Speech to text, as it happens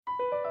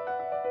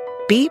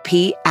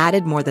BP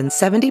added more than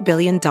 $70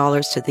 billion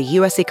to the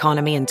U.S.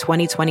 economy in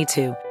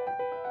 2022.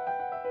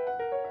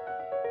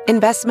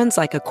 Investments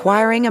like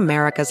acquiring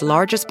America's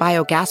largest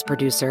biogas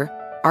producer,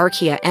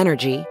 Archaea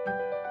Energy,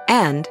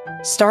 and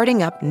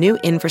starting up new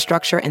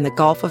infrastructure in the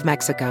Gulf of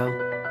Mexico.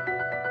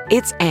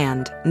 It's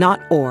and,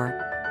 not or.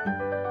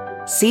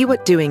 See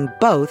what doing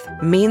both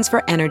means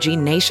for energy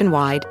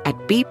nationwide at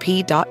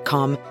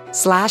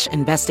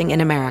bp.com/investing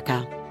in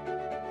America.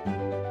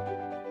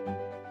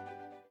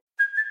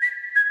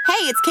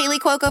 Hey, it's Kaylee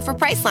Cuoco for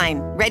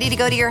Priceline. Ready to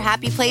go to your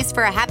happy place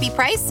for a happy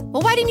price?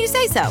 Well, why didn't you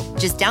say so?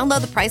 Just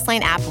download the Priceline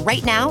app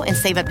right now and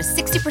save up to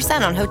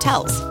 60% on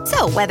hotels.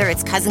 So whether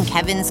it's Cousin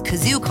Kevin's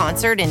Kazoo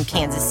Concert in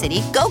Kansas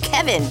City, go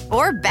Kevin,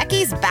 or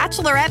Becky's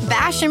Bachelorette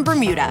Bash in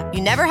Bermuda,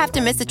 you never have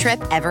to miss a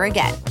trip ever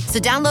again. So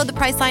download the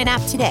Priceline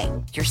app today.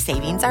 Your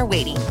savings are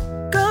waiting.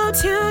 Go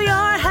to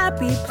your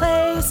happy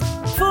place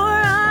for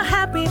a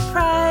happy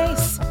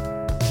price.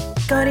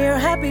 Go to your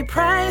happy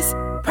price,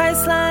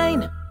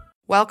 Priceline.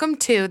 Welcome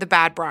to The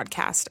Bad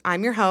Broadcast.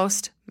 I'm your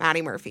host,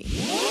 Maddie Murphy.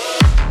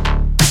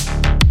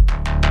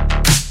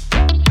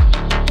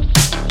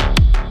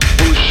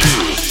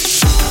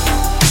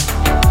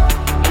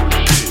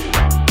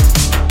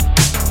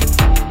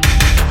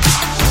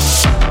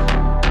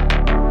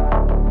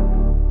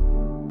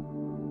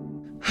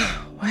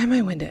 Why am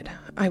I winded?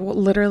 I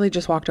literally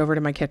just walked over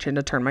to my kitchen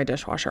to turn my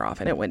dishwasher off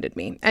and it winded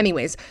me.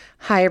 Anyways,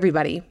 hi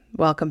everybody.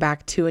 Welcome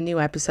back to a new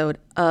episode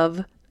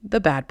of The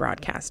Bad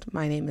Broadcast.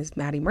 My name is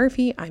Maddie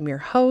Murphy. I'm your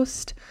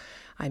host.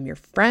 I'm your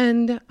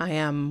friend. I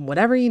am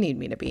whatever you need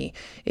me to be.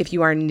 If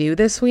you are new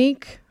this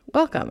week,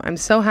 welcome. I'm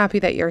so happy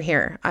that you're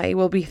here. I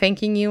will be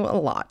thanking you a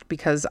lot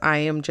because I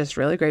am just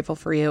really grateful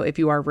for you. If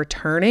you are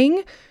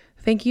returning,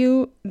 thank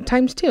you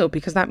times two,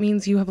 because that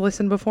means you have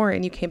listened before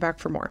and you came back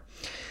for more.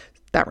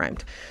 That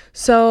rhymed.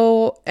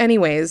 So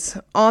anyways,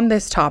 on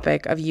this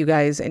topic of you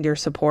guys and your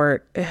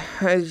support, I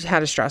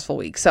had a stressful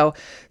week. So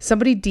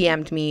somebody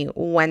DM'd me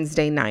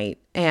Wednesday night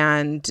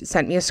and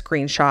sent me a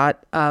screenshot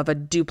of a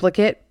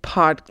duplicate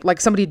like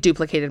somebody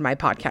duplicated my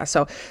podcast.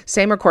 So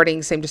same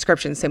recording, same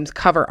description, same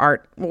cover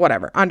art,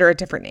 whatever, under a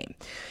different name.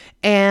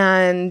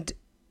 And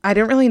I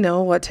didn't really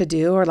know what to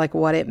do or like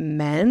what it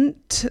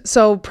meant.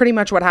 So pretty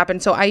much what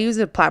happened. So I use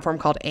a platform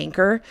called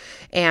Anchor,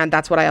 and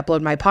that's what I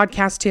upload my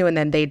podcast to. And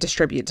then they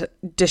distribute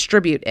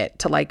it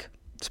to like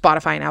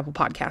Spotify and Apple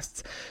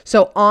Podcasts.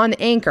 So on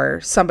Anchor,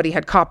 somebody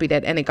had copied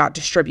it and it got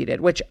distributed,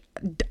 which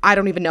I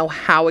don't even know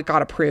how it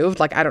got approved.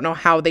 Like, I don't know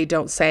how they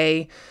don't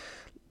say,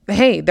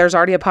 hey, there's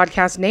already a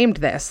podcast named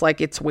this.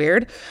 Like, it's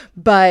weird.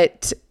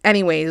 But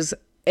anyways,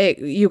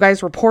 you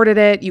guys reported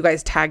it. You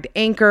guys tagged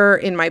Anchor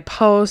in my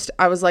post.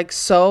 I was like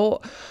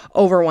so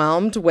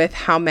overwhelmed with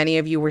how many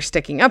of you were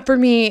sticking up for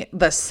me.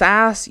 The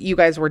sass you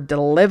guys were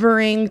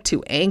delivering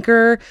to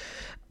Anchor.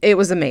 It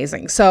was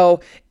amazing. So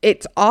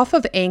it's off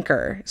of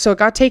Anchor. So it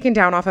got taken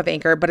down off of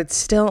Anchor, but it's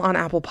still on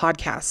Apple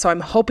Podcasts. So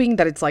I'm hoping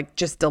that it's like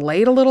just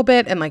delayed a little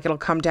bit and like it'll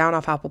come down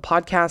off Apple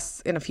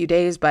Podcasts in a few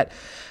days. But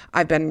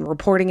I've been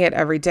reporting it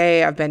every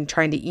day. I've been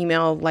trying to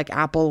email like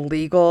Apple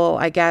Legal,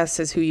 I guess,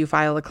 is who you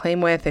file a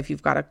claim with if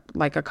you've got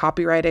a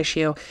copyright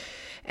issue.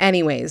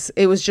 Anyways,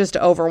 it was just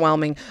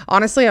overwhelming.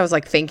 Honestly, I was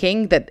like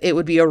thinking that it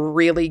would be a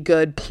really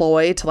good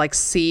ploy to like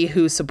see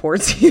who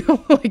supports you.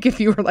 Like if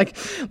you were like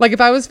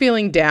if I was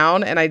feeling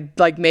down and I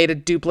like made a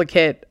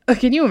duplicate,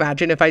 can you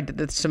imagine if I did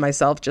this to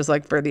myself just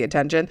like for the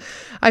attention?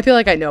 I feel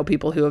like I know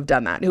people who have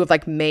done that, who have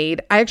like I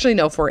actually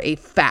know for a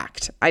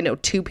fact, I know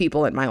 2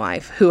 people in my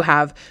life who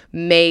have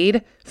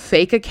made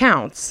fake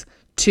accounts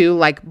to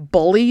like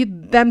bully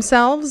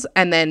themselves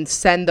and then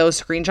send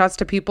those screenshots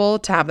to people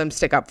to have them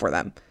stick up for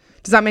them.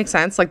 Does that make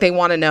sense? Like they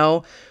want to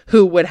know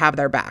who would have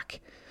their back.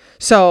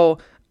 So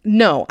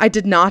no, I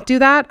did not do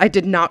that. I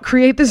did not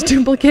create this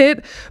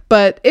duplicate.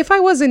 But if I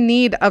was in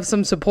need of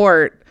some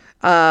support,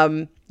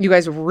 you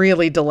guys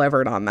really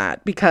delivered on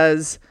that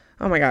because,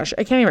 oh my gosh,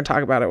 I can't even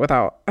talk about it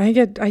without, I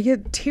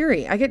get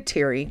teary. I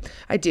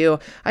do.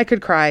 I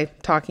could cry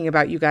talking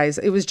about you guys.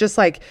 It was just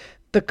like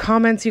the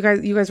comments you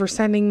guys were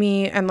sending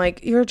me and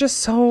like, you're just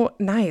so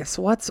nice.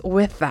 What's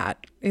with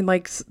that? And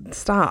like,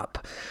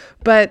 stop.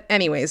 But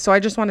anyways, so I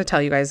just want to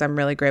tell you guys I'm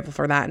really grateful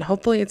for that. And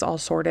hopefully it's all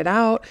sorted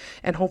out.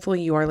 And hopefully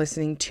you are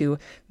listening to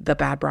The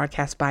Bad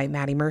Broadcast by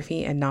Maddie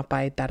Murphy and not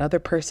by that other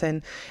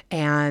person.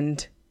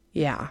 And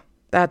yeah,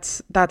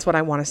 that's what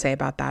I want to say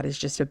about that is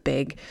just a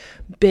big,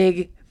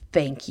 big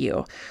thank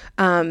you.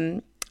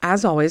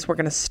 As always, we're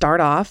going to start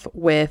off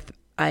with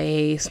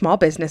a small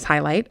business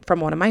highlight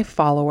from one of my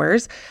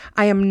followers.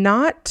 I am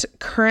not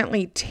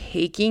currently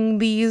taking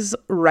these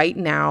right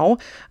now.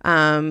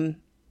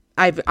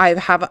 I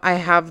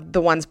have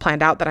the ones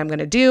planned out that I'm going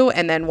to do.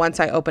 And then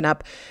once I open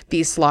up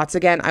these slots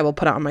again, I will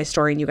put it on my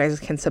story and you guys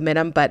can submit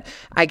them. But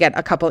I get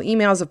a couple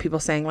emails of people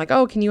saying like,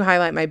 oh, can you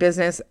highlight my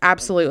business?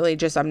 Absolutely.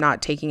 Just, I'm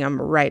not taking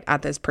them right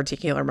at this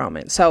particular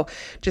moment. So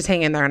just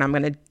hang in there and I'm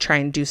going to try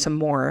and do some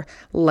more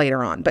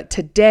later on. But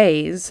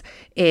today's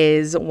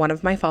is one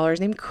of my followers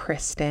named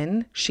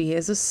Kristen. She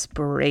is a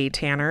spray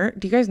tanner.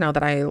 Do you guys know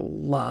that I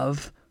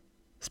love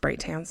spray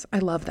tans. I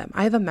love them.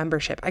 I have a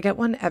membership. I get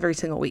one every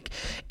single week.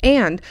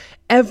 And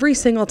every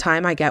single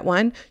time I get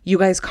one, you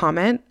guys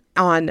comment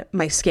on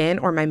my skin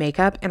or my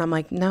makeup. And I'm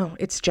like, no,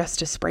 it's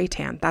just a spray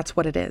tan. That's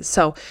what it is.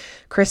 So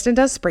Kristen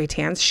does spray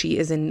tans. She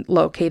is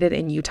located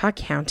in Utah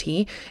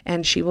County,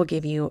 and she will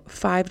give you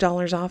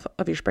 $5 off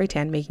of your spray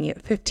tan, making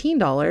it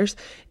 $15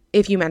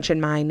 if you mention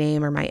my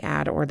name or my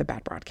ad or the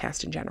Bad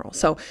Broadcast in general.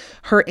 So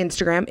her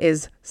Instagram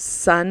is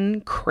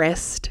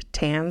Sunkrist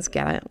Tans.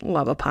 Get it?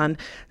 Love a pun.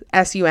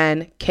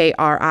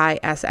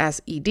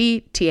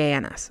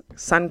 SUNKRISSEDTANS.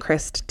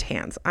 Sunkrist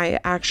Tans. I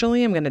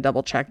actually am going to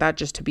double check that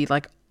just to be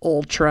like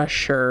ultra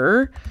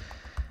sure,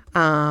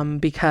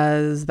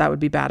 because that would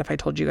be bad if I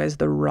told you guys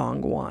the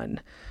wrong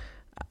one.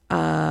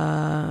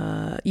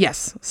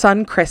 Yes,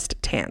 Sunkrist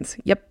Tans.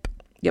 Yep.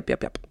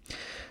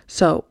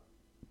 So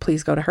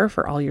please go to her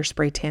for all your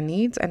spray tan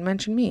needs and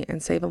mention me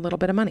and save a little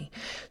bit of money.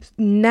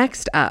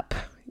 Next up,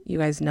 you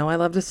guys know I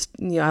love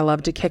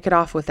to kick it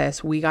off with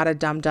this. We got a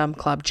Dum Dum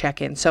Club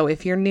check-in. So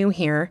if you're new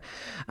here,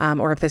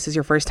 or if this is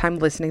your first time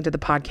listening to the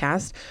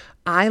podcast,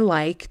 I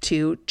like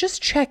to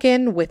just check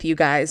in with you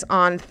guys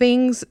on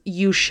things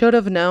you should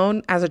have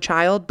known as a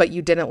child, but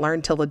you didn't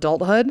learn till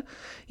adulthood.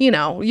 You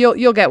know,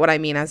 you'll get what I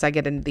mean as I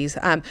get into these.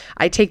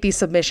 I take these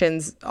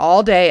submissions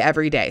all day,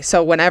 every day.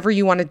 So whenever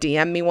you want to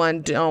DM me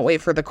one, don't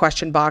wait for the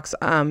question box.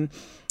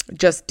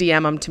 Just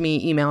DM them to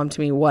me, email them to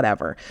me,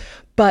 whatever.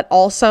 But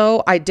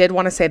also, I did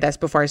want to say this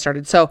before I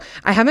started. So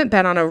I haven't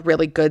been on a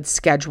really good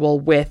schedule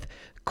with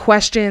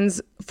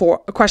questions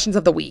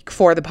of the week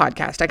for the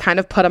podcast. I kind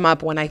of put them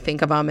up when I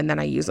think of them and then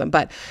I use them.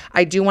 But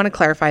I do want to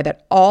clarify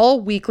that all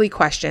weekly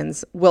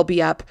questions will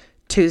be up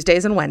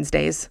Tuesdays and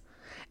Wednesdays.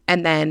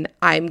 And then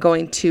I'm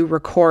going to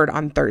record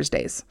on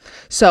Thursdays.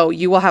 So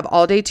you will have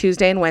all day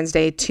Tuesday and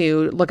Wednesday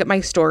to look at my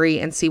story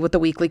and see what the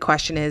weekly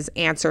question is,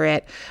 answer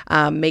it.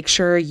 Make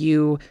sure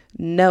you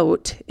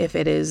note if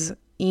it is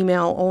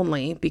email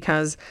only,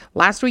 because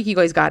last week you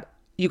guys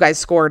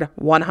scored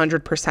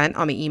 100%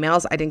 on the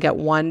emails. I didn't get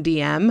one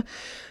DM.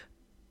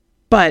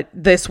 But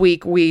this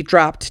week we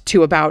dropped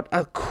to about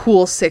a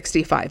cool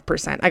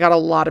 65%. I got a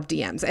lot of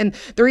DMs. And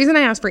the reason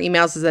I ask for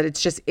emails is that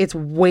it's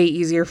way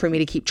easier for me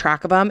to keep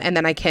track of them. And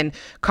then I can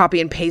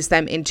copy and paste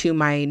them into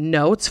my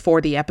notes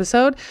for the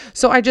episode.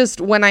 So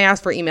when I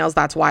ask for emails,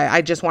 that's why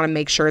I just want to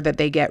make sure that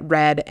they get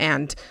read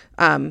and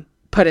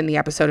put in the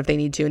episode if they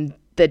need to. And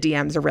the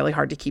DMs are really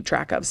hard to keep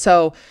track of.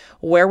 So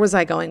where was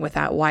I going with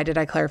that? Why did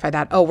I clarify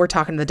that? Oh, we're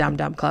talking to the Dum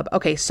Dum Club.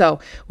 Okay, so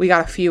we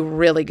got a few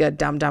really good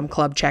Dum Dum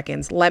Club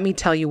check-ins. Let me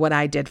tell you what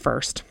I did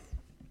first.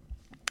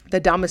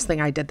 The dumbest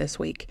thing I did this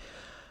week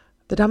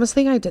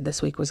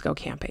was go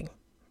camping.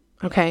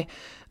 Okay,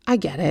 I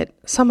get it.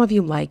 Some of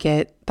you like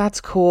it. That's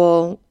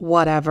cool.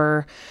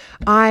 Whatever.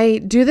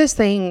 I do this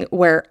thing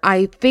where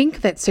I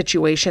think that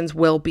situations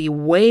will be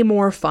way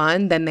more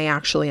fun than they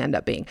actually end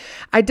up being.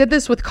 I did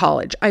this with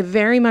college. I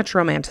very much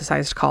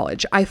romanticized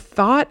college. I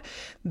thought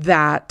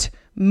that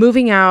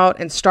moving out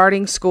and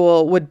starting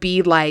school would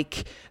be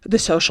like The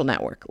Social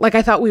Network. Like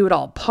I thought we would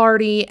all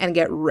party and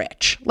get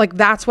rich. Like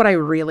that's what I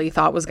really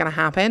thought was going to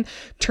happen.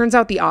 Turns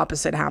out the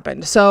opposite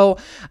happened. So,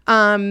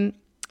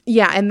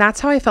 yeah, and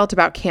that's how I felt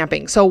about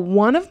camping. So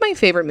one of my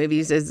favorite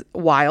movies is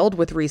Wild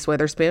with Reese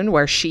Witherspoon,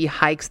 where she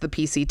hikes the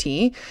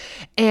PCT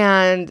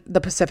and the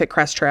Pacific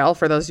Crest Trail.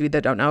 For those of you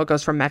that don't know, it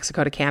goes from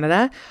Mexico to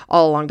Canada,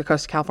 all along the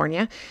coast of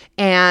California.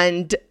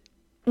 And,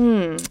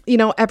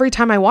 every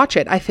time I watch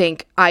it, I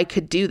think I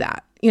could do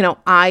that.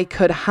 I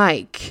could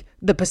hike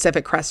the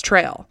Pacific Crest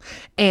Trail.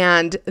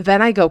 And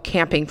then I go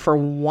camping for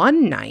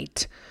one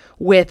night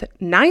with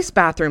nice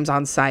bathrooms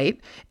on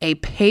site, a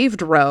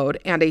paved road,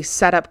 and a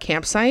set up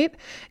campsite.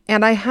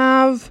 And I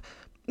have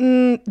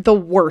the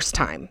worst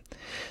time.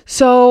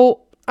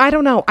 So I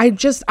don't know.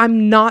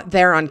 I'm not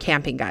there on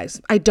camping,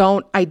 guys. I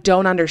don't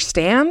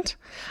understand.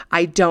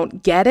 I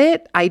don't get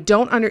it.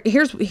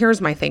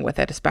 Here's my thing with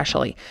it,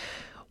 especially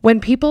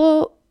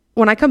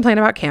when I complain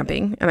about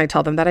camping and I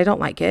tell them that I don't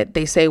like it,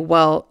 they say,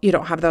 well, you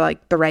don't have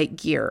the right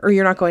gear, or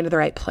you're not going to the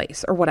right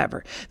place, or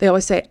whatever. They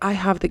always say, I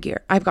have the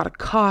gear. I've got a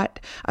cot.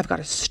 I've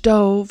got a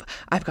stove.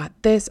 I've got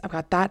this. I've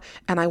got that.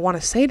 And I want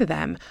to say to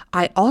them,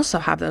 I also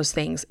have those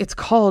things. It's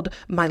called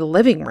my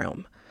living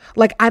room.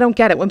 Like, I don't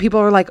get it when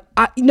people are like,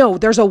 no,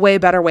 there's a way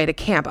better way to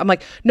camp. I'm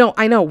like, no,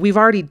 I know. We've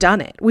already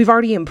done it. We've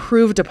already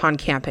improved upon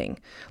camping.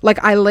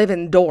 Like, I live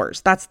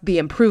indoors. That's the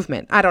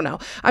improvement. I don't know.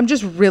 I'm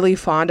just really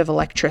fond of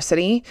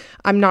electricity.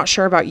 I'm not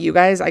sure about you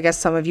guys. I guess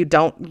some of you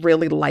don't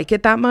really like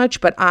it that much,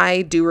 but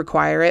I do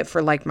require it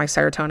for like my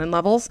serotonin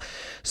levels.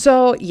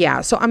 So yeah,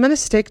 so I'm going to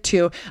stick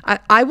to,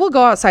 I will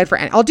go outside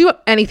I'll do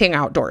anything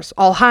outdoors.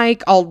 I'll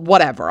hike,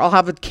 whatever. I'll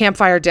have a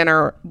campfire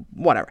dinner,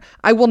 whatever.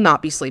 I will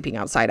not be sleeping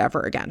outside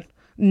ever again.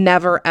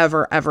 Never,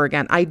 ever, ever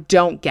again. I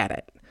don't get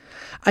it.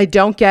 I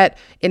don't get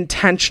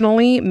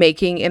intentionally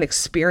making an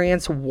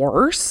experience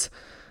worse,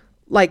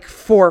 like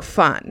for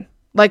fun.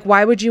 Like,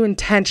 why would you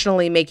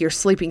intentionally make your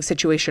sleeping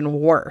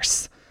situation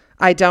worse?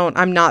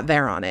 I'm not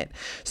there on it.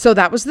 So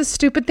that was the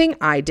stupid thing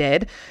I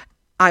did.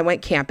 I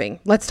went camping.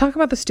 Let's talk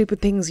about the stupid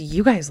things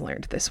you guys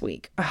learned this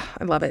week. Ugh,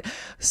 I love it.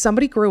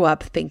 Somebody grew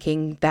up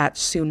thinking that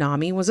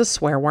tsunami was a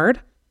swear word.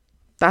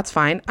 That's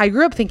fine. I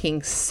grew up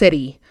thinking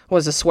city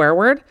was a swear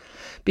word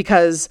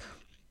because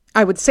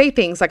I would say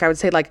things like, I would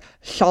say like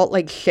Salt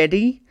Lake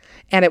City,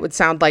 and it would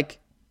sound like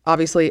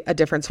obviously a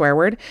different swear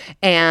word.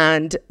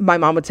 And my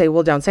mom would say,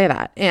 well, don't say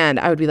that. And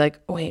I would be like,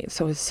 wait,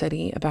 so is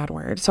city a bad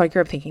word? So I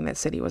grew up thinking that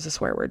city was a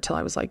swear word till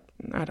I was like,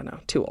 I don't know,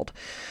 too old.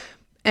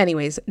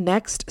 Anyways,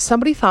 next,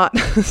 somebody thought,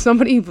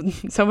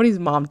 somebody's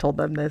mom told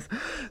them this.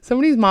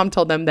 Somebody's mom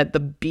told them that the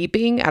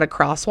beeping at a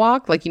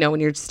crosswalk, like, you know, when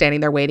you're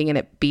standing there waiting and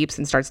it beeps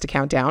and starts to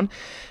count down.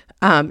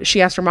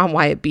 She asked her mom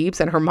why it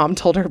beeps, and her mom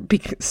told her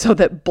so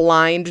that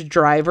blind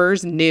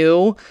drivers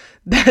knew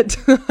that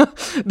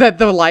that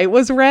the light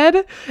was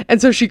red.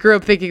 And so she grew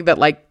up thinking that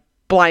like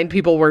blind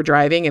people were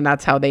driving and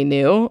that's how they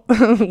knew,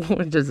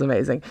 which is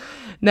amazing.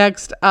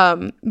 Next,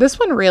 this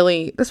one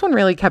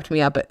really kept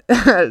me up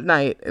at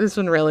night. This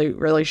one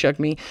really shook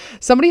me.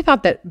 Somebody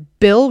thought that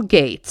Bill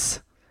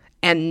Gates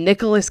and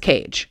Nicolas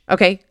Cage,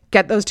 okay,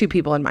 get those two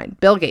people in mind.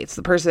 Bill Gates,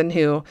 the person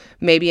who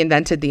maybe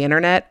invented the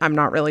internet, I'm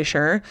not really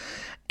sure,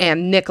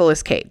 and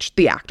Nicolas Cage,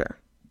 the actor.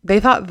 They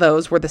thought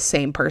those were the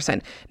same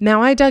person.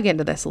 Now, I dug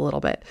into this a little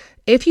bit.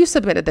 If you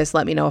submitted this,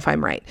 let me know if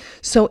I'm right.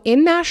 So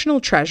in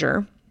National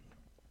Treasure,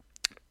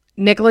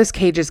 Nicolas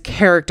Cage's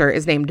character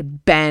is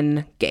named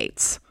Ben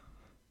Gates.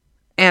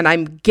 And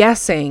I'm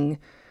guessing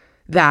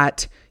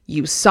that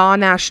you saw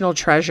National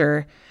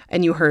Treasure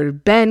and you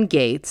heard Ben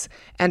Gates,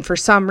 and for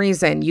some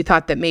reason you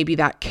thought that maybe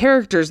that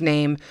character's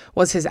name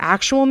was his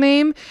actual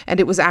name and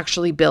it was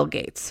actually Bill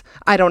Gates.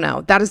 I don't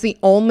know. That is the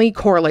only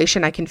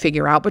correlation I can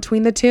figure out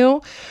between the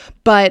two.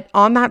 But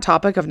on that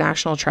topic of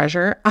National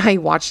Treasure, I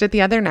watched it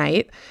the other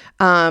night.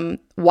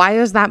 Why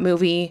is that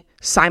movie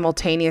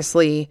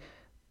simultaneously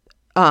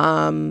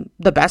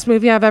the best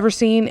movie I've ever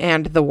seen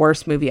and the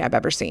worst movie I've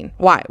ever seen?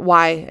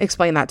 Why?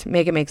 Explain that to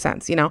make it make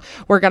sense. You know,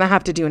 we're going to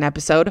have to do an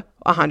episode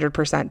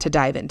 100% to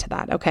dive into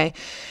that. Okay.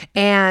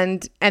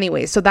 And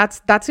anyway, so that's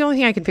the only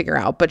thing I can figure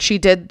out, but she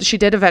did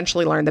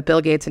eventually learn that Bill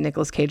Gates and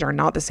Nicolas Cage are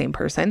not the same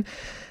person.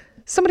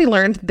 Somebody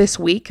learned this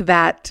week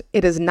that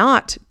it is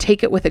not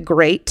take it with a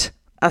grate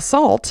of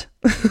salt.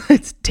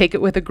 It's take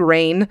it with a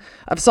grain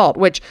of salt,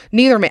 which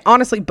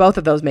honestly, both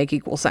of those make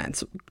equal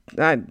sense.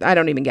 I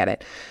don't even get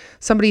it.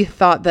 Somebody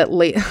thought that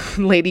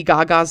Lady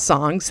Gaga's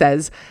song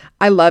says,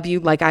 I love you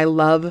like I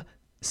love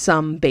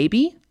some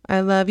baby. I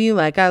love you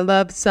like I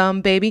love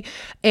some baby.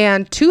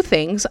 And two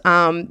things,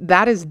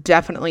 that is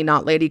definitely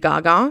not Lady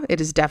Gaga. It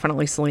is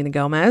definitely Selena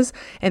Gomez.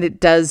 And it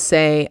does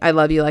say, I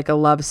love you like a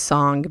love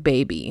song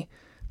baby.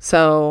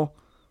 So,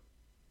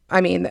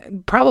 I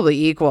mean,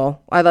 probably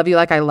equal. I love you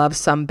like I love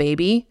some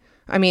baby.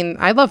 I mean,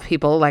 I love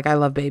people like I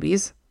love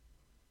babies.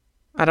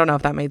 I don't know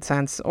if that made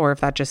sense or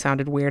if that just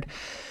sounded weird.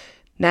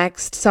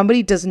 Next,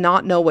 somebody does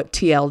not know what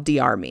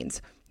TLDR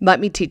means. Let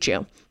me teach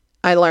you.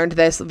 I learned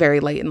this very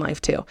late in life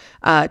too.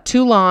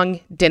 Too long,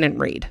 didn't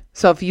read.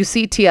 So if you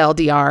see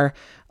TLDR,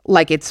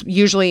 like it's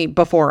usually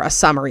before a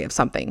summary of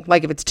something.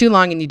 Like if it's too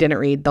long and you didn't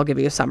read, they'll give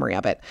you a summary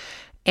of it.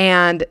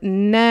 And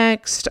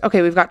next,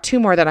 okay, we've got two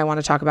more that I want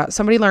to talk about.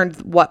 Somebody learned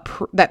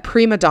that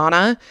prima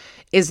donna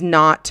is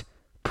not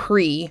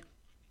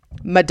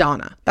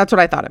pre-Madonna. That's what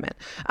I thought it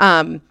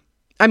meant.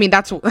 I mean,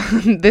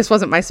 this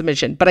wasn't my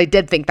submission, but I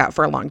did think that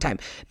for a long time.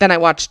 Then I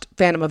watched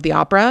Phantom of the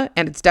Opera,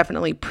 and it's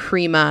definitely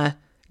prima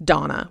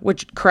donna,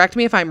 which, correct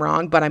me if I'm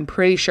wrong, but I'm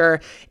pretty sure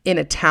in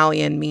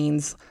Italian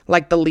means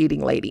like the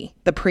leading lady,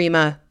 the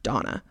prima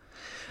donna,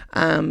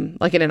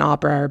 like in an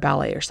opera or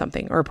ballet or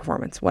something, or a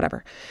performance,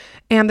 whatever.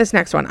 And this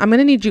next one, I'm going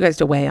to need you guys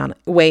to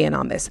weigh in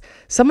on this.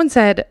 Someone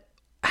said,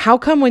 how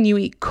come when you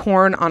eat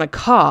corn on a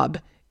cob,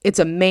 it's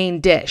a main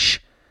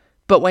dish,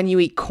 but when you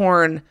eat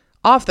corn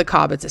off the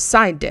cob, it's a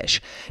side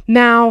dish?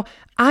 Now,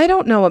 I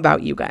don't know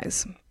about you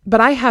guys, but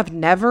I have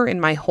never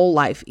in my whole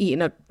life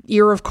eaten an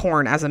ear of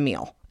corn as a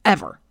meal.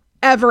 Ever.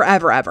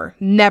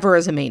 Never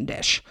as a main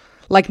dish.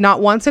 Like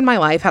not once in my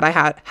life have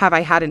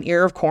I had an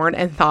ear of corn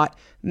and thought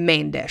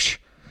main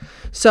dish.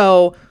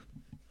 So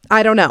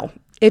I don't know.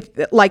 If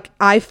like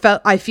I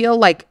feel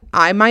like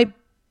I might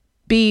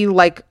be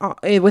like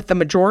with the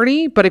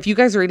majority, but if you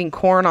guys are eating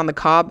corn on the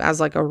cob as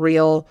like a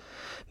real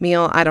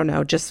meal, I don't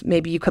know, just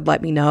maybe you could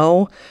let me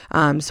know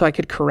so I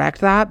could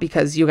correct that,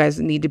 because you guys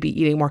need to be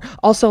eating more.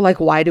 Also, like,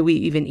 why do we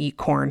even eat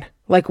corn?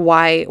 Like,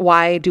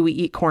 why do we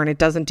eat corn? It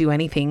doesn't do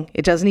anything.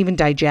 It doesn't even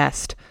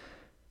digest,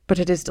 but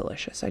it is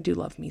delicious. I do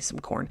love me some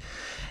corn.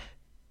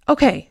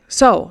 Okay,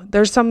 so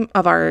there's some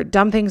of our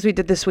dumb things we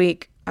did this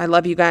week. I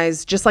love you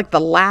guys. Just like the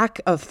lack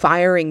of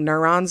firing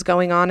neurons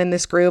going on in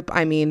this group.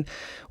 I mean,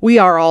 we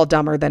are all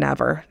dumber than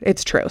ever.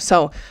 It's true.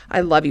 So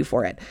I love you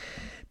for it.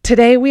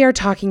 Today we are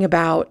talking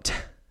about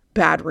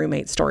bad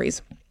roommate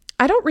stories.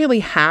 I don't really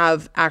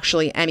have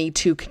actually any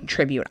to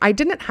contribute. I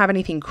didn't have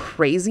anything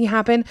crazy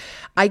happen.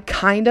 I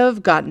kind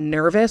of got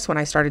nervous when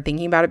I started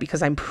thinking about it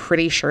because I'm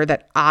pretty sure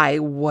that I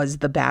was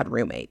the bad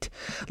roommate.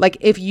 Like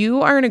if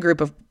you are in a group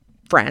of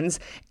friends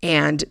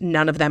and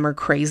none of them are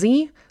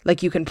crazy,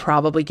 like you can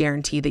probably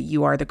guarantee that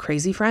you are the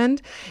crazy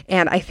friend.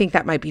 And I think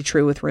that might be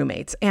true with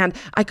roommates. And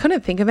I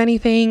couldn't think of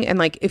anything. And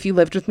like, if you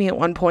lived with me at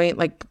one point,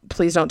 like,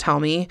 please don't tell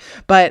me.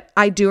 But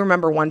I do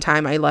remember one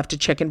time I left a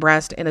chicken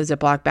breast in a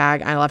Ziploc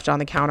bag. I left it on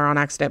the counter on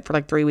accident for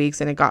like 3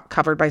 weeks and it got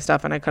covered by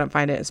stuff and I couldn't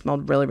find it. It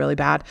smelled really, really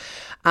bad.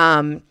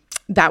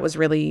 That was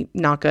really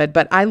not good.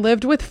 But I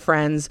lived with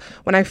friends.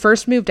 When I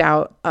first moved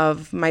out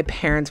of my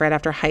parents right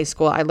after high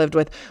school, I lived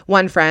with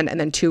one friend and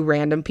then 2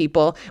 random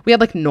people. We had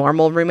like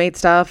normal roommate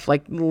stuff,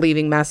 like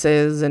leaving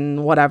messes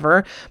and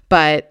whatever,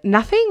 but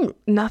nothing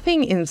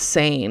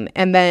insane.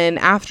 And then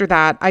after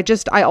that,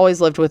 I always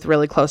lived with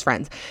really close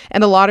friends.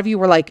 And a lot of you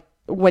were like,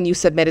 when you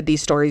submitted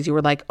these stories, you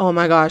were like, oh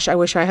my gosh, I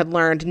wish I had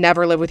learned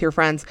never live with your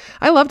friends.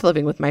 I loved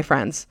living with my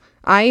friends.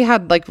 I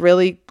had like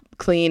really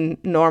clean,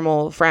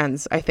 normal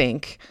friends, I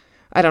think.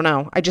 I don't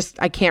know.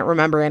 I can't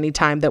remember any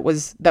time that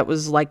was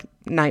like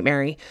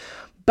nightmare-y.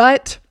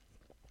 But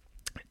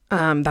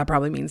that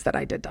probably means that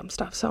I did dumb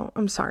stuff. So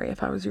I'm sorry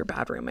if I was your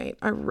bad roommate.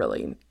 I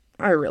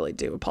really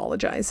do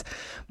apologize.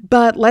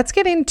 But let's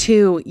get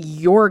into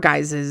your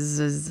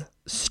guys'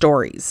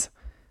 stories.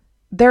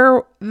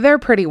 They're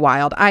pretty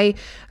wild.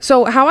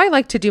 So how I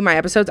like to do my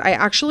episodes, I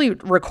actually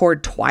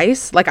record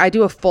twice. Like I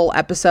do a full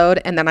episode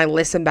and then I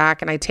listen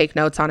back and I take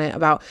notes on it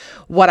about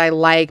what I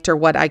liked or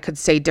what I could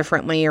say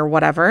differently or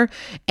whatever.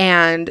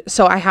 And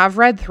so I have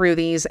read through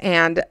these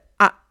and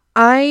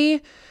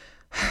I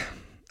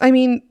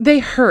mean, they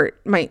hurt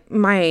my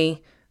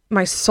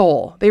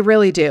soul. They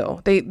really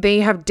do. They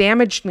have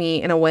damaged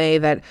me in a way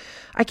that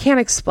I can't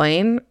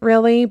explain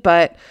really,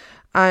 but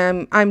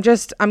I'm going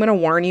to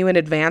warn you in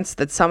advance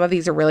that some of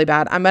these are really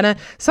bad.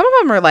 Some of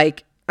them are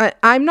like,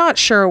 I'm not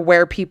sure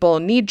where people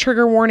need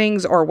trigger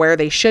warnings or where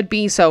they should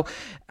be. So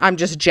I'm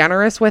just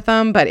generous with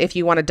them. But if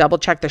you want to double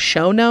check the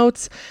show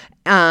notes,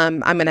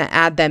 I'm going to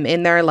add them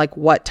in there, like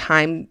what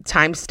time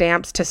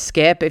stamps to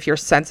skip if you're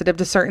sensitive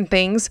to certain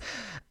things.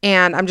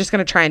 And I'm just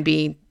going to try and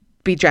be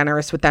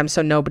generous with them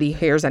so nobody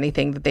hears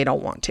anything that they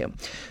don't want to.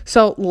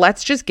 So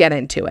let's just get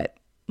into it.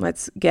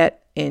 Let's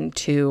get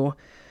into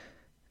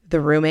the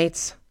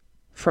roommates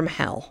from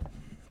hell.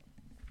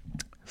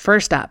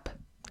 First up,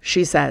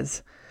 she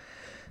says,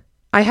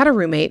 I had a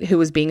roommate who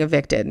was being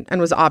evicted and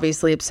was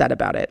obviously upset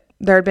about it.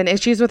 There had been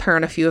issues with her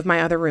and a few of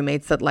my other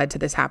roommates that led to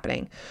this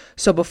happening.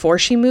 So before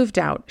she moved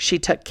out, she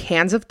took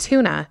cans of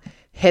tuna,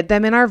 hid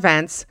them in our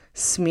vents,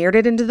 smeared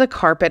it into the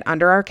carpet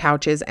under our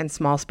couches and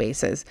small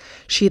spaces.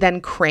 She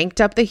then cranked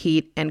up the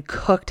heat and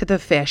cooked the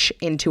fish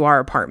into our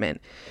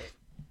apartment.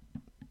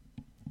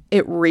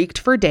 It reeked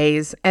for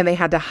days and they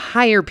had to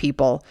hire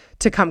people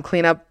to come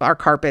clean up our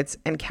carpets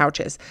and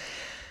couches.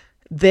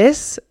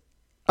 This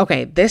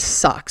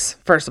sucks.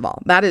 First of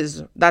all,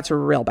 that's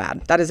real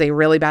bad. That is a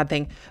really bad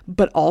thing.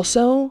 But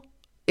also,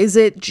 is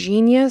it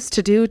genius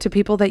to do to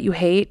people that you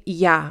hate?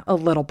 Yeah, a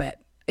little bit.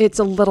 It's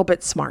a little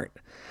bit smart.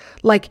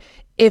 Like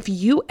if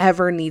you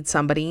ever need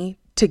somebody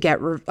to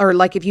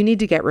if you need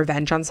to get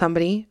revenge on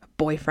somebody, a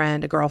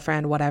boyfriend, a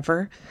girlfriend,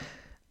 whatever,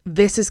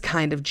 this is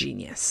kind of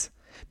genius.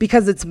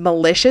 Because it's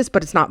malicious,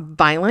 but it's not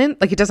violent.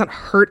 Like it doesn't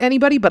hurt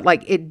anybody, but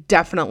like it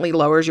definitely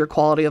lowers your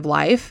quality of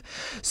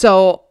life.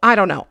 So I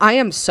don't know. I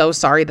am so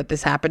sorry that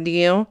this happened to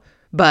you,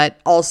 but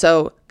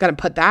also gonna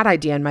put that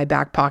idea in my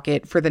back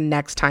pocket for the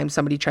next time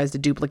somebody tries to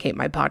duplicate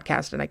my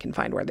podcast and I can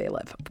find where they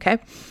live. Okay.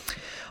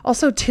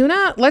 Also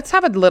tuna, let's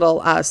have a little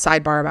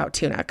sidebar about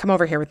tuna. Come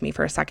over here with me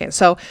for a second.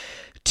 So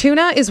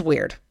tuna is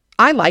weird.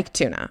 I like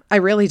tuna. I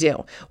really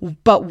do.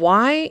 But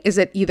why is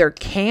it either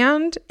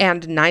canned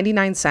and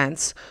 99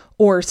 cents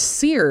or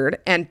seared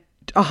and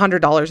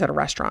 $100 at a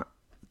restaurant?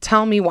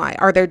 Tell me why.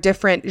 Are there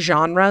different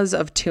genres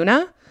of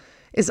tuna?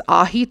 Is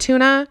ahi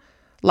tuna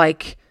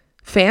like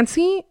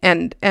fancy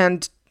and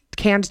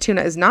canned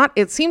tuna is not?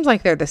 It seems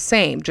like they're the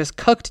same, just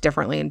cooked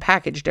differently and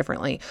packaged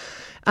differently.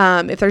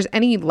 If there's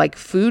any like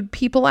food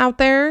people out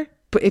there,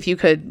 if you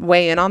could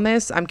weigh in on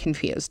this, I'm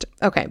confused.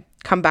 Okay,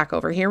 come back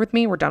over here with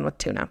me. We're done with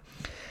tuna.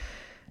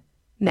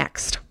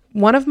 Next,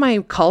 one of my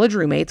college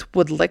roommates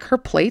would lick her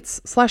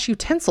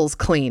plates/utensils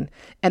clean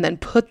and then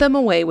put them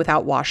away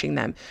without washing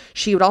them.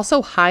 She would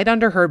also hide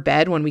under her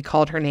bed when we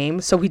called her name,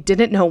 so we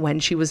didn't know when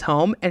she was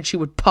home, and she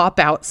would pop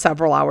out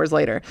several hours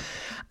later.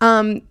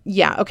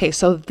 Okay,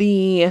 so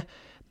the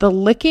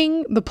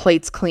licking the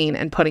plates clean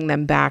and putting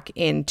them back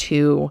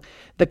into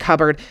the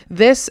cupboard.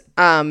 This,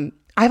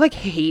 I like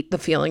hate the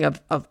feeling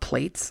of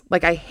plates.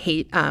 Like I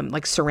hate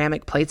like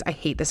ceramic plates. I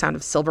hate the sound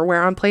of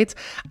silverware on plates.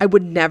 I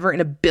would never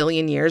in a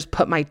billion years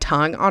put my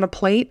tongue on a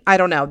plate. I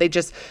don't know.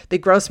 They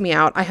gross me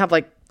out. I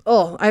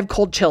have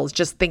cold chills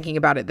just thinking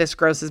about it. This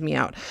grosses me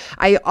out.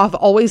 I've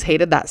always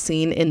hated that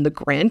scene in The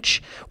Grinch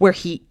where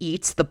he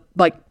eats the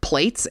like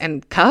plates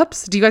and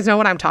cups. Do you guys know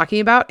what I'm talking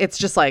about? It's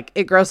just like,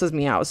 it grosses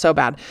me out so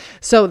bad.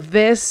 So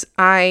this,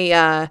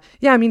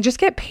 just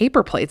get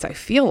paper plates. I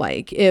feel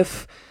like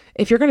if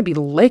you're going to be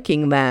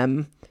licking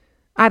them,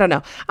 I don't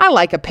know. I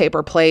like a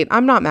paper plate.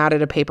 I'm not mad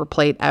at a paper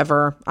plate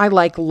ever. I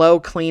like low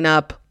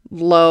cleanup,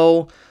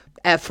 low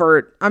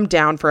effort. I'm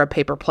down for a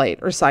paper plate,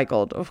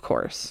 recycled, of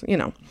course,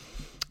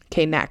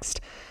 Okay,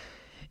 next.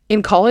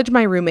 In college,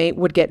 my roommate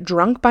would get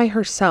drunk by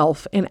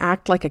herself and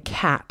act like a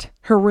cat.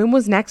 Her room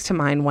was next to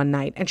mine one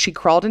night, and she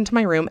crawled into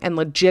my room and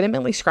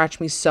legitimately scratched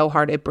me so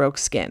hard it broke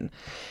skin.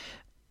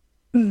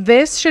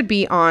 This should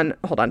be on,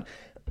 hold on.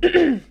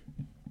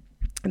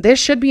 This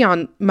should be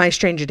on My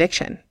Strange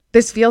Addiction.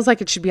 This feels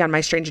like it should be on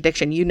My Strange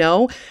Addiction. You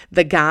know,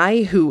 the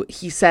guy who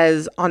he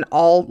says on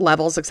all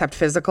levels except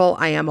physical,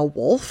 I am a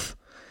wolf.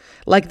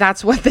 Like,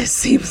 that's what this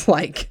seems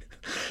like.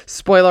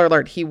 Spoiler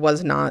alert, he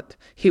was not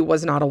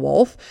a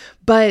wolf.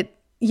 But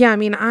yeah, I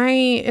mean,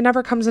 it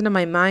never comes into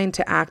my mind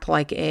to act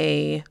like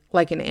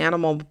an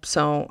animal.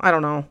 So I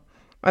don't know.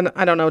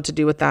 I don't know what to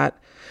do with that.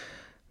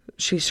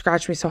 She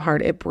scratched me so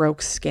hard it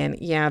broke skin.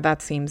 Yeah,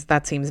 that seems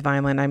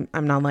violent.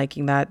 I'm not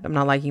liking that. I'm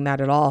not liking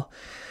that at all.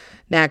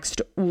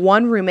 Next,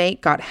 one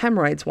roommate got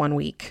hemorrhoids one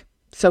week.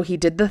 So he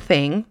did the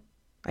thing.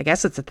 I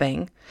guess it's a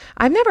thing.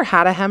 I've never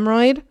had a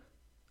hemorrhoid.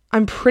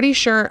 I'm pretty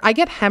sure I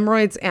get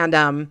hemorrhoids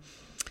and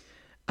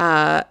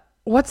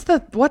what's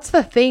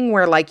the thing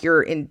where like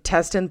your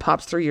intestine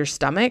pops through your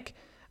stomach?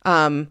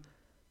 Oh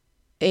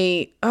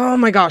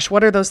my gosh,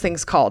 what are those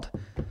things called?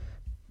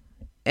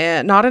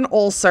 Not an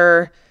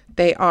ulcer.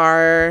 They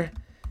are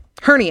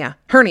hernia.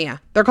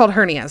 They're called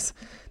hernias.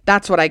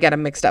 That's what I get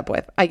them mixed up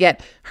with. I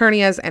get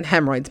hernias and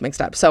hemorrhoids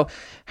mixed up. So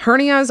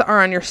hernias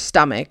are on your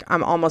stomach.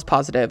 I'm almost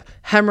positive.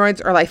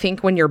 Hemorrhoids are, I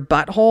think, when your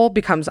butthole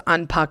becomes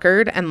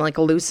unpuckered and like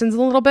loosens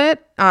a little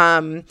bit,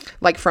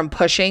 like from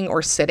pushing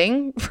or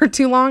sitting for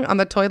too long on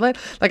the toilet.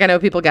 Like I know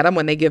people get them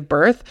when they give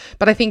birth,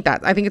 but I think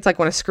it's like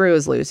when a screw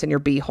is loose in your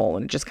beehole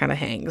and it just kind of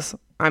hangs.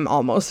 I'm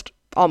almost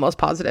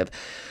positive.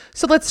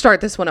 So let's start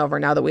this one over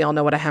now that we all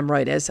know what a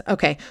hemorrhoid is.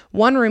 Okay.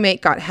 One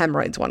roommate got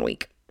hemorrhoids one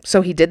week.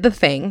 So he did the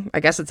thing, I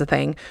guess it's a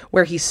thing,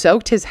 where he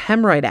soaked his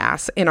hemorrhoid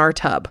ass in our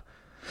tub.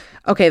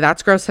 Okay,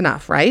 that's gross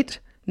enough, right?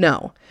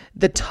 No.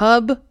 The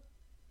tub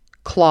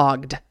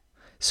clogged.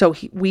 So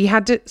his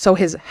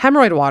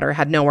hemorrhoid water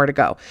had nowhere to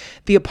go.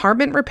 The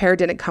apartment repair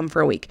didn't come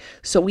for a week.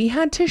 So we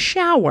had to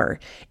shower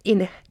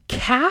in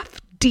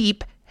calf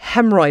deep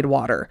hemorrhoid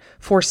water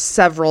for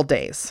several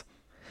days.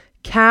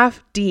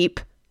 Calf deep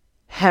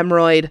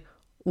hemorrhoid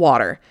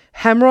water.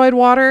 Hemorrhoid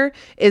water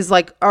is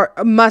like,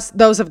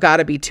 those have got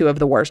to be two of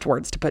the worst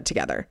words to put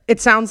together. It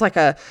sounds like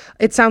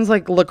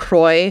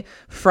LaCroix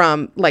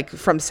from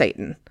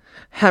Satan.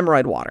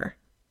 Hemorrhoid water.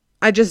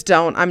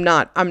 I'm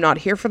not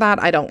here for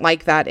that. I don't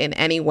like that in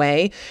any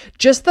way.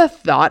 Just the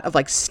thought of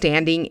like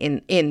standing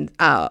in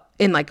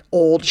like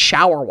old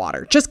shower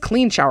water, just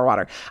clean shower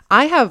water.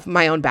 I have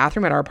my own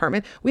bathroom at our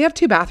apartment. We have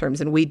 2 bathrooms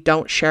and we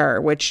don't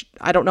share, which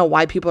I don't know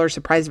why people are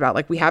surprised about.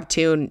 Like we have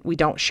 2 and we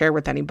don't share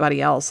with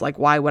anybody else. Like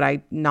why would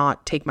I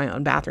not take my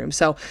own bathroom?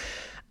 So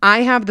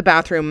I have the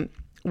bathroom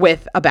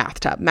with a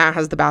bathtub. Matt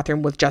has the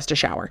bathroom with just a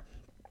shower.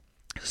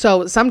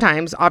 So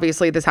sometimes,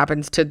 obviously, this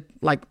happens to,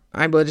 like,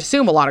 I would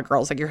assume a lot of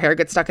girls, like your hair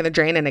gets stuck in the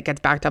drain and it gets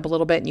backed up a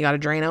little bit and you got to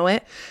Drano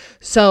it.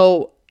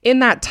 So in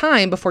that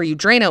time before you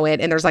Drano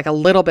it and there's like a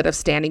little bit of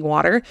standing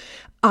water,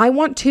 I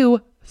want to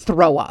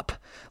throw up.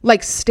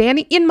 Like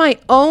standing in my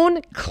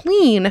own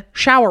clean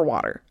shower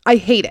water. I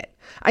hate it.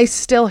 I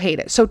still hate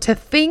it. So to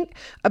think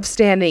of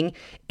standing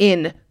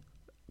in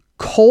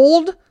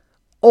cold,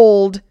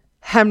 old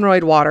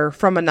hemorrhoid water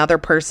from another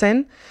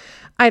person,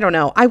 I don't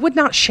know. I would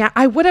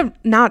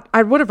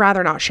have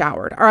rather not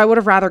showered, or I would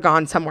have rather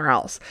gone somewhere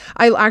else.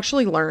 I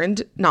actually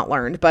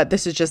but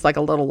this is just like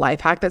a little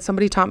life hack that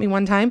somebody taught me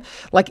one time.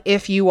 Like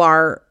if you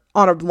are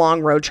on a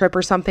long road trip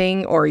or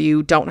something, or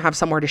you don't have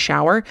somewhere to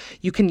shower,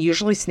 you can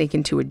usually sneak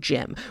into a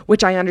gym,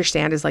 which I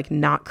understand is like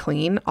not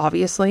clean.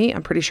 Obviously,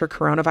 I'm pretty sure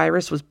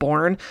coronavirus was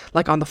born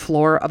like on the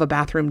floor of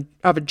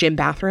a gym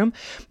bathroom,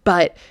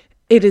 but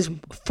it is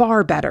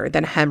far better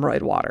than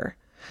hemorrhoid water.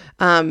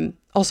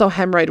 Also,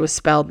 hemorrhoid was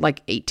spelled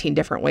like 18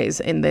 different ways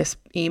in this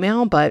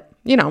email, but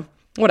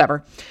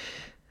whatever.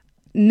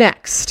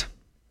 Next,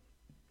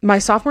 my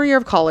sophomore year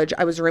of college,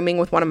 I was rooming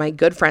with one of my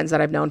good friends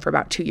that I've known for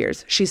about 2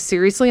 years. She's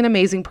seriously an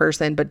amazing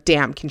person, but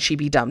damn, can she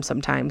be dumb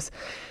sometimes.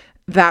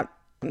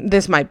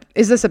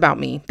 Is this about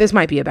me? This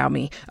might be about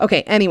me.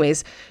 Okay.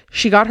 Anyways,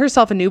 she got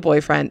herself a new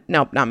boyfriend.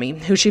 Nope, not me.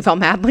 Who she fell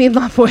madly in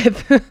love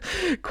with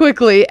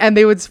quickly. And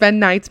they would spend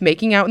nights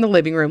making out in the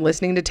living room,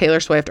 listening to Taylor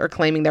Swift or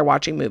claiming they're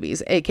watching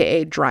movies,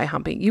 AKA dry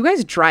humping. You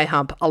guys dry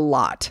hump a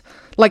lot.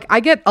 Like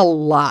I get a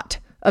lot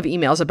of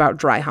emails about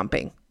dry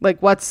humping.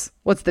 Like what's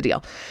the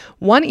deal?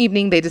 One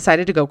evening they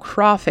decided to go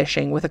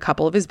crawfishing with a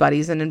couple of his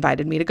buddies and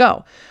invited me to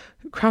go.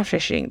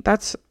 Crawfishing.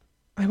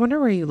 I wonder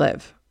where you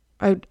live.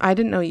 I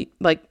didn't know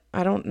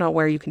I don't know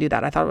where you can do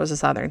that. I thought it was a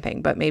Southern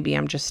thing, but maybe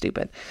I'm just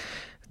stupid.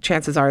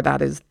 Chances are that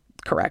is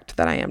correct,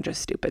 that I am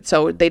just stupid.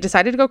 So they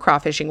decided to go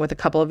crawfishing with a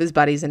couple of his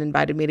buddies and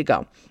invited me to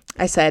go.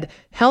 I said,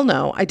 hell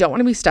no, I don't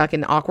want to be stuck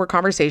in awkward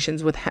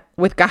conversations with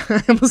guys.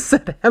 I almost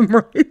said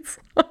hemorrhoids.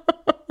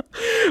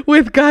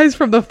 With guys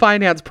from the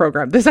finance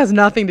program. This has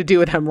nothing to do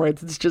with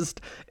hemorrhoids.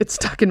 It's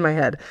stuck in my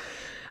head.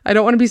 I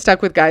don't want to be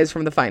stuck with guys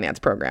from the finance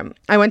program.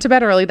 I went to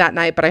bed early that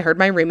night, but I heard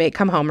my roommate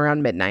come home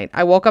around midnight.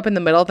 I woke up in the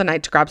middle of the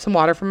night to grab some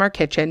water from our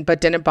kitchen, but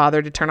didn't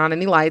bother to turn on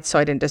any lights so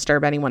I didn't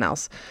disturb anyone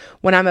else.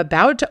 When I'm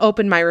about to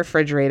open my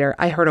refrigerator,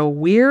 I heard a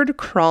weird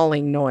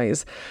crawling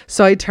noise.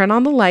 So I turn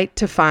on the light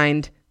to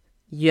find,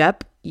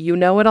 yep, you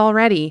know it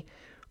already,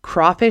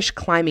 crawfish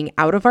climbing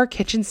out of our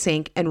kitchen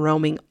sink and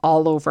roaming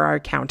all over our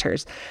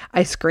counters.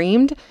 I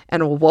screamed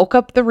and woke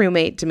up the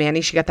roommate,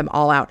 demanding she get them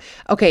all out.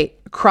 Okay,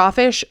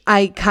 crawfish,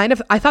 I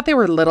thought they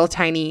were little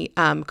tiny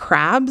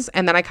crabs,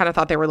 and then I kind of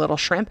thought they were little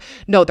shrimp.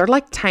 No, they're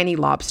like tiny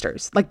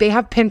lobsters. Like they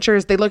have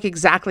pinchers. They look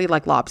exactly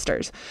like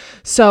lobsters.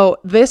 So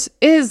this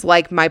is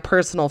like my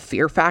personal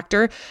fear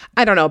factor.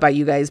 I don't know about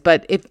you guys,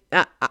 but if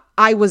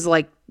I was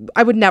like,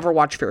 I would never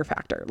watch Fear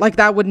Factor. Like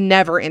that would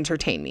never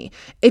entertain me.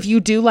 If you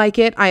do like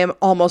it, I am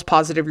almost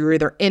positive you're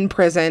either in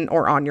prison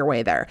or on your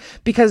way there,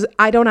 because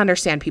I don't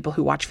understand people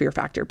who watch Fear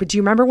Factor. But do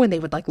you remember when they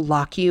would like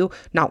lock you,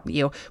 not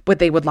you, but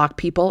they would lock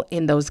people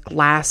in those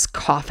glass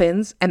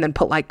coffins and then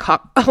put like,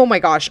 oh my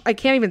gosh, I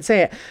can't even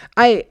say it.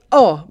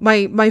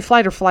 My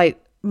fight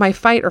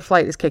or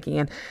flight is kicking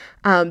in.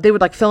 They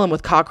would like fill them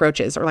with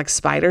cockroaches or like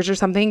spiders or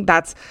something.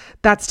 That's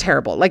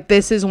terrible. Like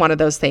this is one of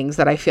those things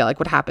that I feel like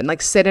would happen.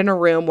 Like sit in a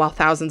room while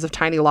thousands of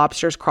tiny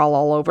lobsters crawl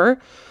all over.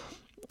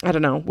 I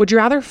don't know. Would you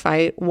rather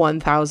fight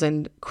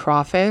 1,000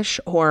 crawfish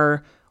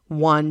or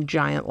one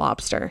giant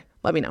lobster?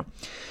 Let me know.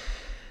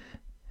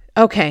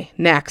 Okay,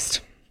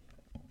 next.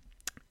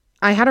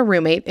 I had a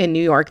roommate in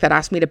New York that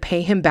asked me to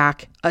pay him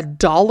back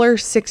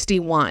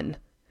 $1.61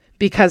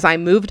 because I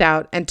moved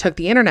out and took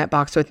the internet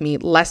box with me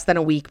less than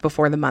a week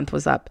before the month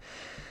was up.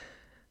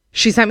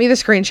 She sent me the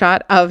screenshot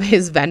of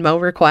his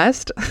Venmo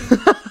request.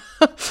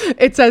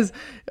 It says,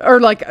 or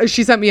like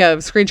she sent me a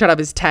screenshot of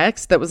his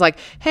text that was like,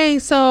 hey,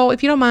 so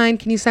if you don't mind,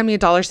 can you send me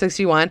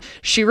 $1.61?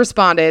 She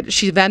responded,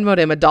 she Venmo'd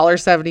him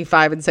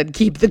 $1.75 and said,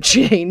 keep the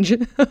change.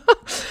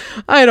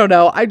 I don't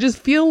know. I just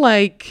feel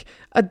like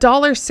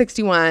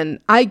 $1.61.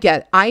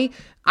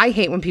 I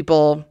hate when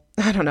people,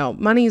 I don't know,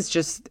 money's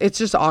just, it's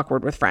just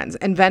awkward with friends.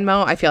 And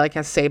Venmo, I feel like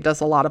has saved us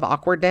a lot of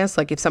awkwardness.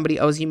 Like if somebody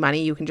owes you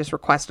money, you can just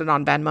request it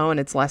on Venmo and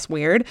it's less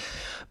weird.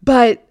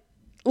 But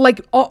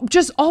like,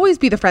 just always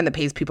be the friend that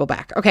pays people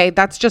back. Okay.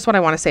 That's just what I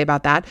want to say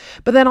about that.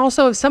 But then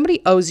also if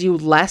somebody owes you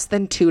less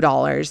than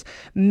 $2,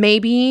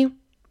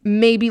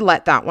 maybe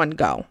let that one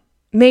go.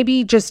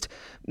 Maybe just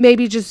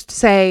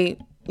say,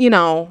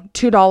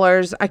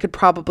 $2 I could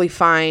probably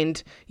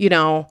find,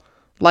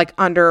 like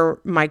under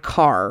my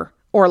car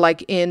or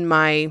like in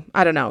my,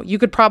 I don't know, you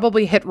could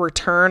probably hit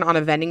return on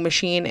a vending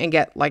machine and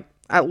get like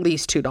at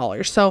least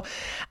 $2. So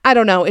I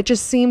don't know. It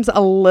just seems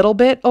a little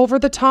bit over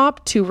the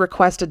top to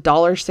request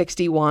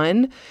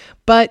 $1.61,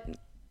 but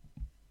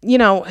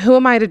who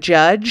am I to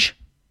judge?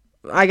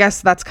 I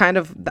guess that's kind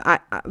of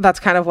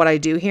what I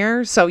do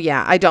here. So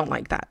yeah, I don't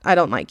like that. I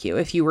don't like you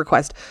if you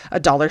request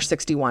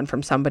 $1.61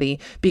 from somebody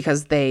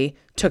because they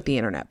took the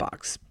internet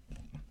box.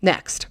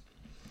 Next.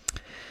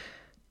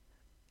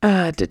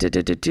 I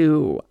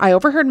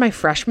overheard my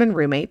freshman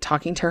roommate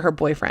talking to her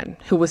boyfriend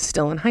who was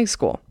still in high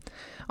school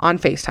on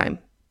FaceTime.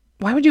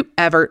 Why would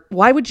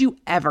you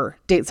ever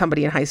date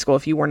somebody in high school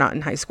if you were not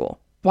in high school?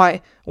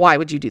 Why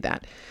would you do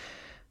that?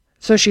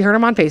 So she heard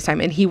him on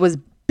FaceTime and he was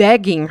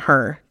begging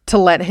her to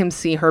let him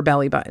see her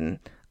belly button.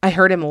 I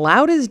heard him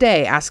loud as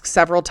day ask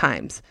several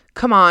times,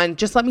 come on,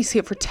 just let me see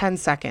it for 10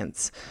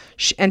 seconds.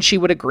 And she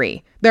would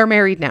agree. They're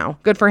married now.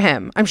 Good for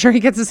him. I'm sure he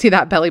gets to see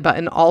that belly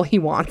button all he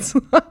wants.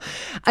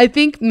 I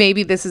think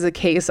maybe this is a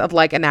case of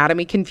like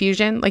anatomy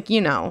confusion. Like,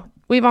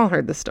 we've all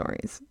heard the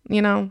stories,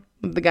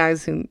 the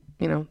guys who,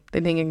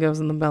 they think it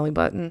goes in the belly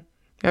button.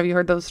 Have you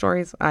heard those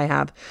stories? I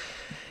have.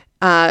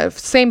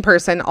 Same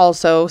person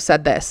also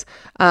said this.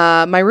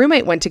 My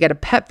roommate went to get a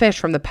pet fish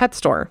from the pet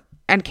store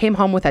and came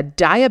home with a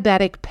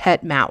diabetic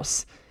pet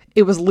mouse.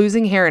 It was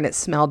losing hair and it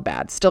smelled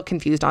bad. Still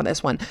confused on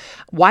this one.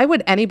 Why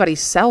would anybody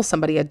sell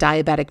somebody a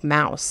diabetic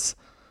mouse?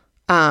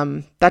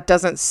 That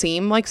doesn't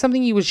seem like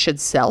something you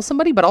should sell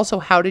somebody, but also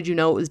how did you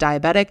know it was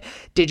diabetic?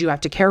 Did you have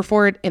to care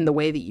for it in the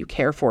way that you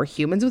care for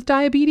humans with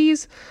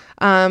diabetes?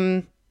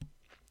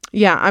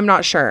 Yeah, I'm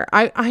not sure.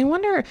 I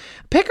wonder,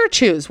 pick or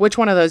choose which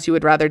one of those you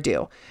would rather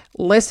do.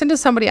 Listen to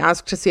somebody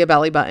ask to see a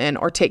belly button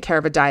or take care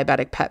of a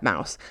diabetic pet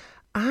mouse.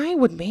 I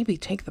would maybe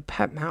take the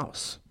pet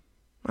mouse.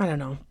 I don't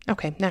know.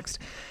 Okay, next.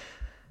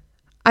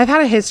 I've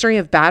had a history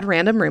of bad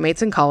random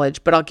roommates in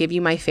college, but I'll give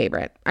you my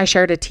favorite. I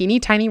shared a teeny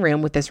tiny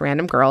room with this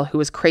random girl who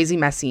was crazy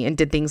messy and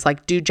did things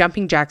like do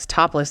jumping jacks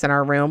topless in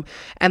our room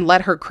and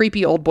let her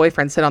creepy old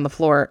boyfriend sit on the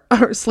floor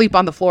or sleep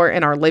on the floor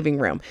in our living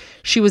room.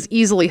 She was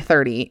easily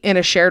 30 in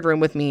a shared room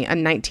with me, a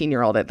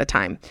 19-year-old at the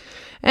time.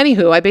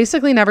 Anywho, I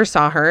basically never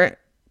saw her,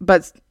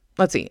 but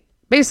let's see.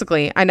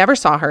 Basically, I never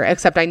saw her,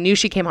 except I knew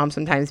she came home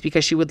sometimes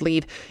because she would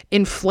leave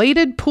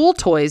inflated pool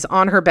toys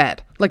on her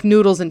bed, like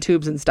noodles and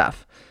tubes and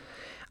stuff.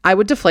 I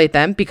would deflate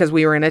them because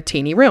we were in a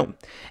teeny room.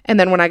 And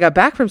then when I got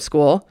back from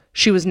school,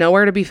 she was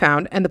nowhere to be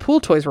found and the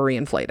pool toys were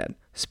reinflated.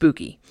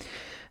 Spooky.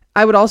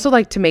 I would also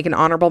like to make an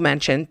honorable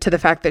mention to the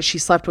fact that she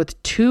slept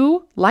with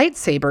 2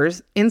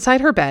 lightsabers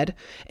inside her bed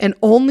and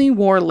only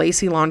wore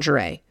lacy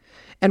lingerie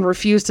and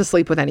refused to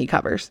sleep with any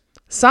covers.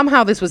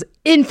 Somehow this was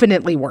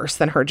infinitely worse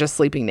than her just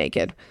sleeping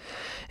naked.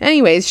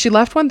 Anyways, she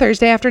left one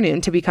Thursday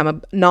afternoon to become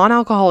a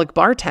non-alcoholic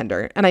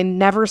bartender, and I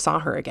never saw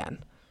her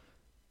again.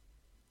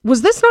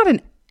 Was this not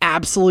an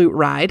absolute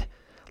ride?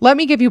 Let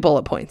me give you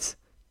bullet points.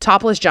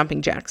 Topless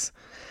jumping jacks.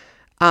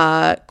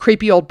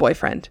 Creepy old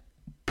boyfriend.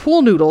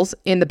 Pool noodles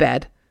in the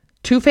bed.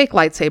 2 fake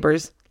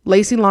lightsabers,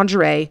 lacy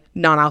lingerie,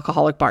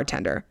 non-alcoholic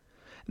bartender.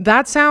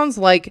 That sounds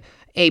like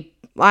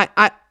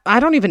I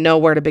don't even know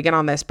where to begin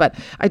on this, but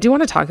I do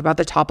want to talk about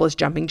the topless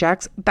jumping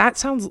jacks. That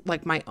sounds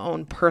like my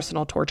own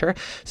personal torture.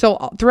 So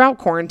throughout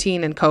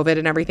quarantine and COVID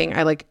and everything,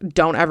 I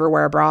don't ever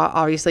wear a bra,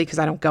 obviously, because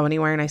I don't go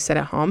anywhere and I sit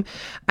at home.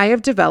 I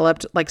have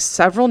developed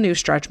several new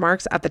stretch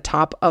marks at the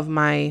top of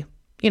my,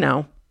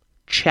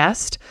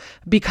 chest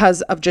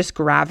because of just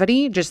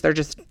gravity.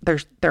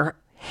 They're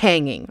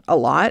hanging a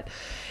lot.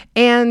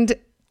 And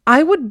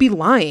I would be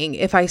lying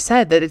if I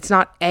said that it's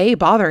not A,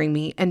 bothering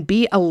me, and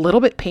B, a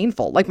little bit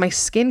painful. My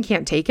skin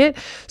can't take it.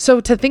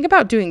 So to think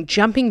about doing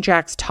jumping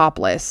jacks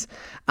topless,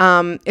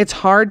 it's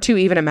hard to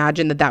even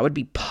imagine that would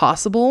be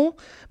possible,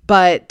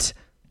 but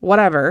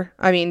whatever.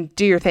 I mean,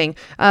 do your thing.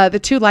 The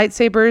 2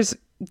 lightsabers,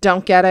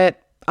 don't get it.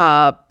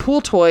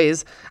 Pool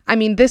toys. I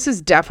mean, this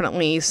is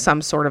definitely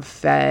some sort of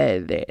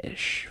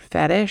fetish.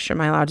 Am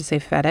I allowed to say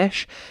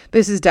fetish?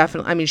 This is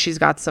definitely, she's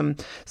got some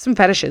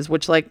fetishes,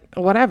 which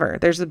whatever.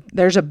 There's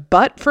a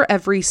butt for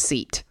every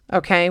seat.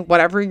 Okay.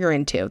 Whatever you're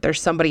into,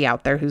 there's somebody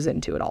out there who's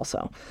into it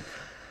also.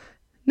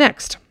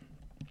 Next,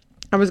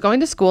 I was going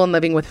to school and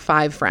living with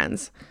 5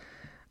 friends.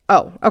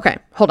 Oh, okay.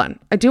 Hold on.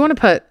 I do want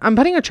to I'm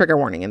putting a trigger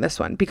warning in this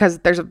one because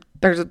there's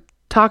a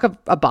talk of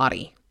a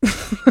body.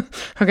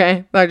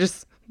 Okay. I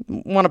just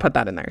want to put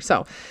that in there.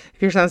 So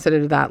if you're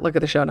sensitive to that, look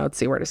at the show notes,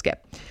 see where to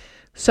skip.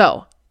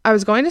 So I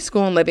was going to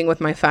school and living with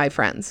my 5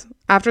 friends.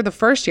 After the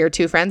first year,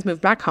 2 friends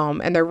moved back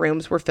home and their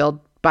rooms were filled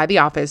by the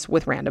office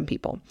with random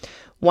people.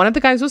 One of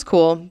the guys was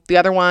cool. The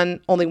other one,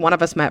 only one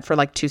of us met for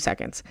 2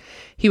 seconds.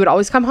 He would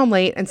always come home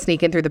late and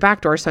sneak in through the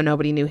back door so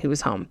nobody knew he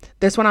was home.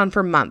 This went on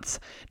for months.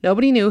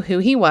 Nobody knew who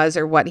he was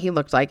or what he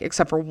looked like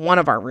except for one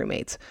of our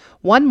roommates.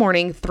 One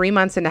morning, 3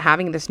 months into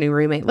having this new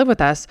roommate live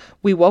with us,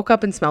 we woke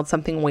up and smelled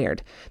something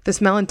weird. The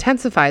smell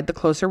intensified the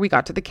closer we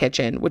got to the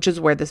kitchen, which is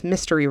where this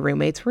mystery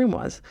roommate's room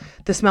was.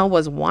 The smell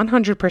was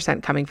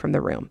 100% coming from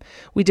the room.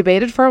 We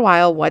debated for a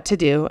while what to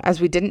do,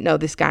 as we didn't know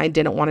this guy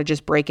didn't want to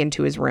just break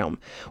into his room.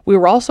 We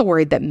were also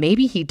worried that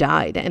maybe he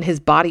died and his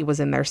body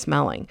was in there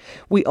smelling.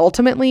 We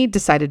ultimately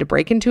decided to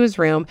break into his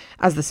room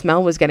as the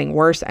smell was getting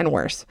worse and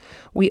worse.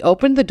 We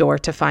opened the door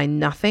to find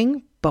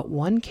nothing but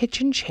one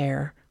kitchen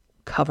chair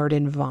covered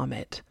in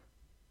vomit.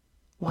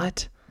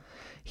 What?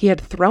 He had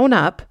thrown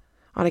up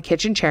on a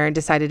kitchen chair and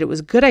decided it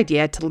was a good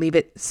idea to leave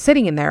it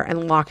sitting in there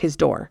and lock his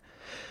door.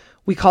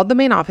 We called the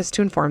main office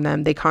to inform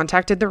them. They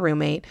contacted the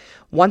roommate.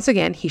 Once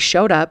again, he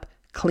showed up,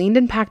 cleaned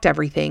and packed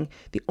everything.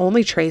 The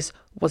only trace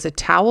was a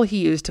towel he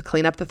used to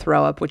clean up the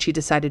throw up, which he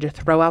decided to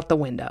throw out the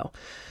window.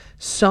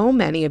 So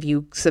many of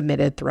you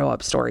submitted throw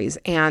up stories.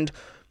 And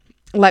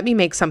let me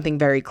make something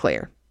very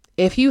clear.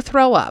 If you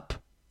throw up,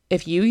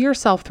 if you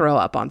yourself throw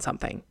up on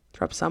something,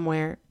 throw up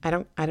somewhere, I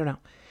don't know.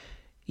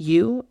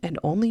 You and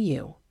only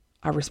you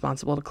are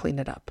responsible to clean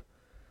it up.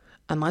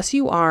 Unless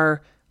you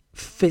are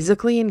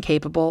physically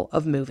incapable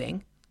of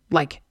moving,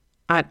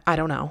 I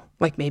don't know,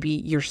 maybe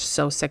you're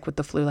so sick with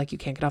the flu, you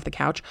can't get off the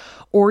couch,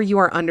 or you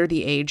are under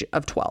the age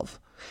of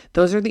 12.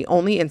 Those are the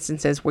only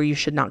instances where you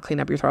should not clean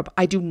up your throw up.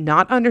 I do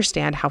not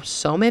understand how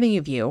so many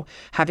of you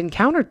have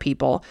encountered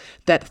people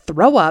that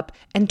throw up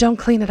and don't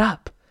clean it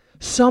up.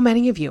 So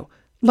many of you,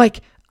 I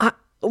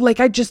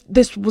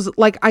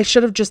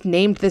should have just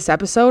named this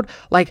episode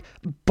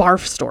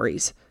barf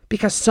stories,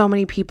 because so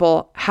many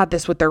people had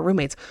this with their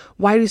roommates.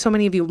 Why do so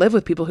many of you live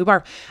with people who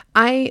barf?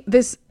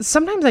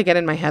 Sometimes I get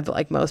in my head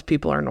that most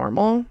people are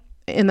normal.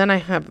 And then I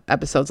have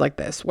episodes like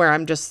this where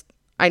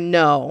I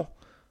know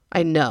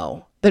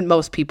that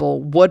most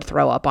people would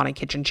throw up on a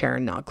kitchen chair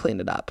and not clean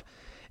it up.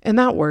 And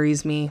that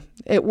worries me.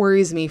 It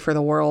worries me for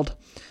the world.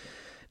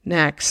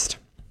 Next.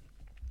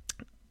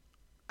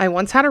 I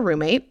once had a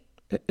roommate.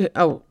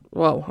 Oh,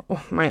 whoa.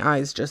 My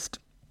eyes just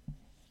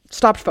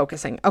stopped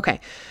focusing. Okay.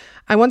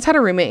 I once had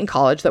a roommate in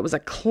college that was a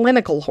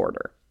clinical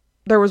hoarder.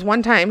 There was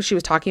one time she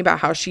was talking about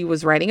how she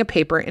was writing a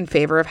paper in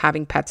favor of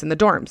having pets in the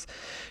dorms.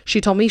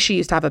 She told me she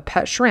used to have a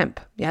pet shrimp.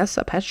 Yes,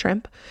 a pet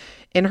shrimp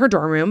in her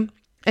dorm room,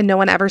 and no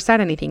one ever said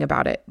anything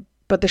about it.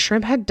 But the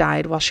shrimp had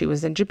died while she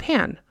was in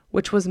Japan,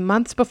 which was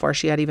months before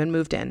she had even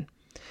moved in.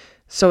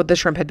 So the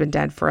shrimp had been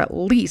dead for at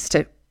least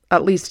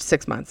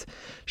 6 months.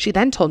 She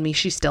then told me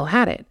she still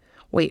had it.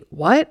 Wait,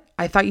 what?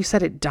 I thought you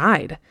said it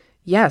died.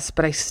 Yes,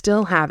 but I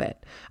still have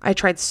it. I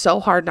tried so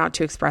hard not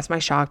to express my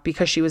shock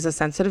because she was a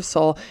sensitive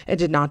soul and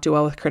did not do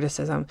well with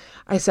criticism.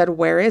 I said,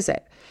 where is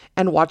it?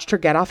 And watched her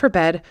get off her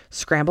bed,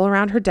 scramble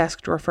around her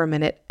desk drawer for a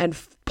minute, and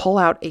pull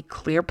out a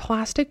clear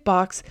plastic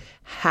box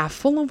half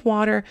full of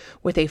water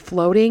with a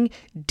floating,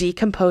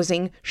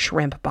 decomposing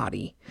shrimp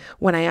body.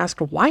 When I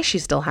asked why she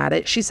still had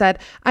it, she said,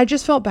 I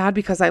just felt bad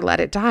because I let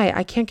it die.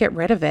 I can't get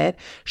rid of it.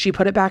 She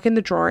put it back in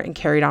the drawer and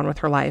carried on with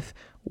her life.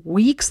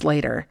 Weeks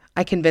later,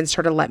 I convinced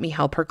her to let me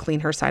help her clean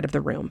her side of the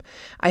room.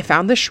 I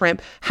found the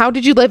shrimp. How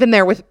did you live in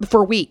there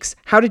for weeks?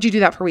 How did you do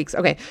that for weeks?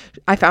 Okay.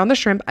 I found the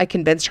shrimp. I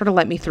convinced her to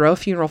let me throw a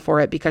funeral for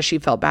it because she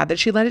felt bad that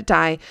she let it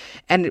die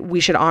and we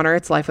should honor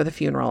its life with a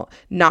funeral,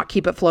 not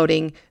keep its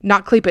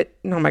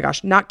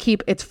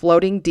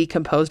floating,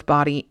 decomposed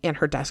body in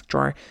her desk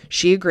drawer.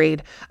 She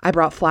agreed. I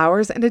brought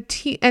flowers and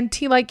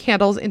tea light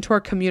candles into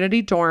our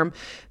community dorm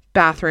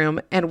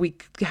bathroom and we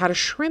had a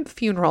shrimp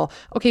funeral.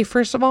 Okay.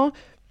 First of all,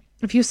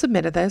 if you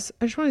submitted this,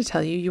 I just want to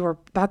tell you,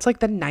 that's like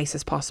the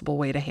nicest possible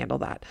way to handle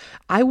that.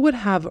 I would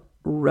have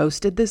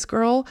roasted this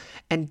girl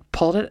and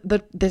pulled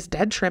this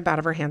dead shrimp out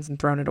of her hands and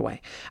thrown it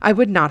away. I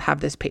would not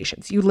have this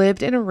patience. You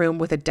lived in a room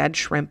with a dead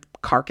shrimp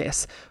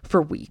carcass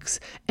for weeks,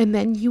 and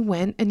then you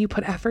went and you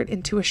put effort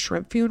into a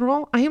shrimp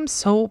funeral. I am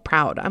so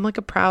proud. I'm like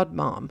a proud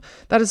mom.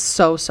 That is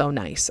so, so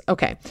nice.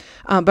 Okay.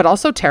 But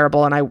also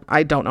terrible. And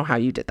I don't know how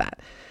you did that.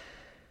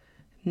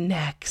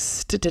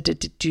 Next,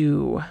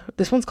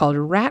 this one's called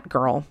Rat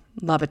Girl.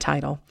 Love a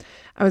title.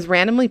 I was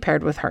randomly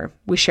paired with her.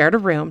 We shared a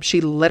room. She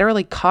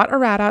literally caught a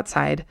rat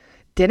outside,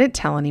 didn't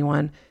tell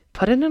anyone,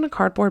 put it in a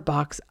cardboard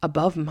box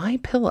above my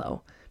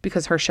pillow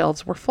because her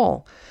shelves were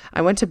full.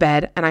 I went to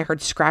bed and I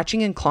heard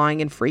scratching and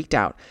clawing and freaked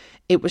out.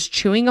 It was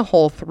chewing a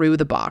hole through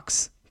the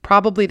box.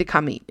 Probably to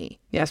come eat me.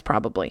 Yes,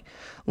 probably.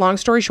 Long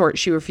story short,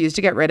 she refused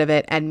to get rid of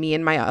it, and me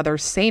and my other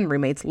sane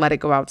roommates let it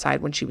go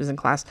outside when she was in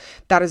class.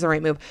 That is the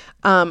right move.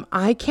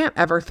 I can't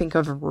ever think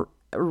of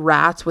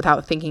rats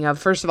without thinking of,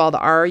 first of all, the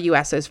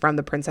ROUS is from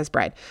The Princess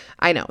Bride.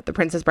 I know, The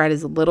Princess Bride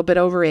is a little bit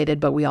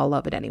overrated, but we all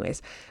love it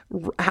anyways.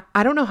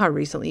 I don't know how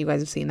recently you guys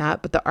have seen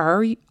that, but the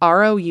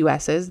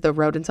ROUSs, the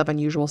rodents of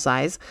unusual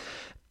size,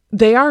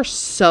 they are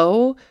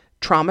so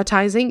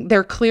traumatizing.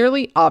 They're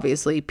clearly,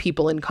 obviously,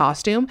 people in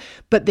costume,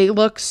 but they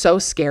look so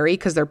scary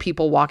because they're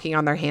people walking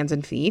on their hands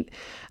and feet.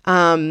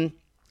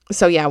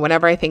 So yeah,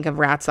 whenever I think of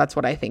rats, that's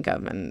what I think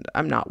of, and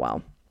I'm not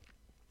well.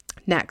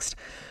 Next.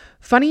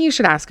 Funny you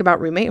should ask about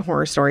roommate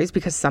horror stories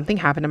because something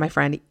happened to my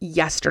friend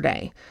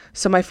yesterday.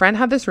 So my friend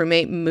had this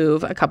roommate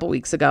move a couple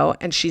weeks ago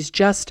and she's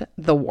just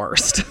the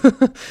worst.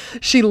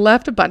 She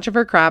left a bunch of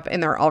her crap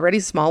in their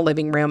already small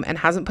living room and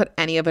hasn't put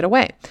any of it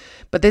away.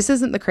 But this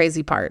isn't the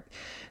crazy part.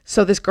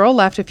 So this girl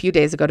left a few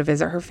days ago to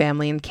visit her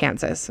family in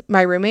Kansas.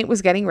 My roommate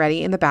was getting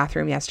ready in the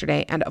bathroom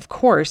yesterday and of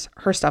course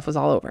her stuff was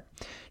all over.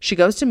 She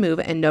goes to move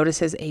and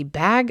notices a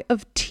bag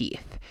of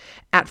teeth.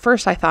 At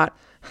first I thought,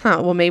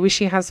 well, maybe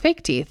she has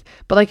fake teeth.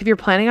 But like if you're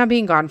planning on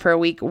being gone for a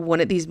week,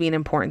 wouldn't these be an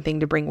important thing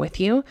to bring with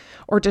you?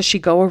 Or does she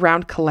go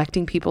around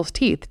collecting people's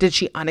teeth? Did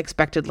she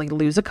unexpectedly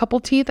lose a couple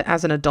teeth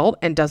as an adult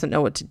and doesn't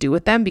know what to do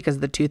with them because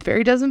the tooth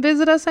fairy doesn't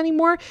visit us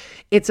anymore?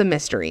 It's a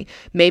mystery.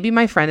 Maybe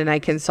my friend and I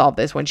can solve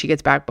this when she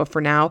gets back. But for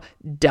now,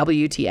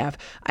 WTF.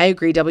 I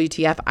agree,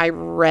 WTF. I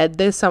read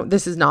this.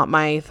 This is not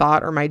my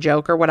thought or my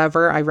joke or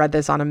whatever. I read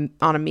this on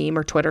a meme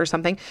or Twitter or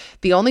something.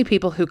 The only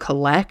people who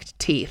collect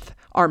teeth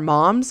are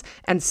moms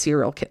and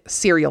serial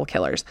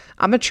killers.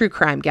 I'm a true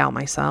crime gal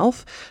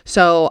myself,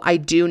 so I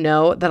do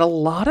know that a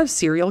lot of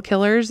serial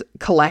killers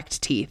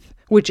collect teeth,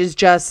 which is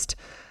just,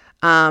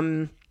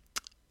 I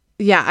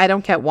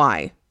don't get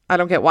why.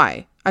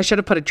 I should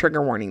have put a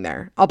trigger warning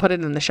there. I'll put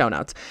it in the show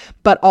notes.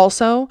 But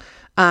also,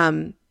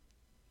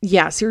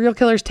 serial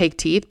killers take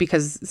teeth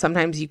because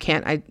sometimes they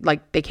can't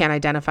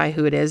identify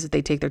who it is if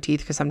they take their teeth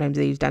because sometimes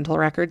they use dental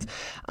records.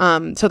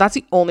 So that's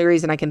the only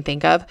reason I can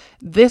think of.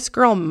 This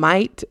girl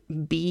might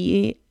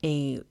be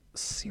a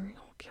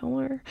serial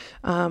killer.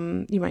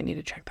 You might need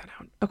to check that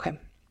out. Okay.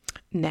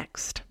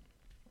 Next.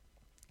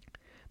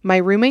 My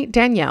roommate,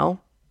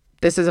 Danielle,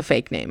 this is a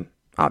fake name,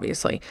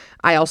 obviously.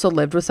 I also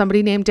lived with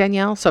somebody named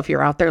Danielle. So if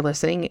you're out there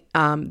listening,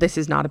 this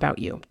is not about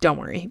you. Don't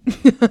worry.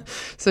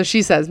 So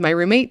she says, my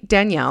roommate,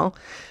 Danielle,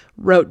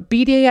 wrote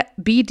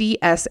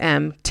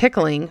BDSM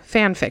tickling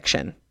fan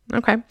fiction.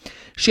 Okay.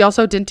 She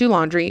also didn't do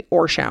laundry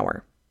or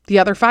shower. The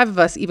other 5 of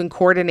us even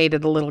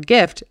coordinated a little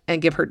gift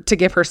and give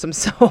her some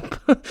soap.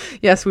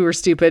 Yes, we were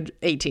stupid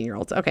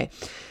 18-year-olds. Okay.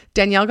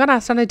 Danielle got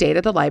asked on a date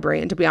at the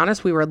library, and to be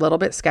honest, we were a little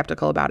bit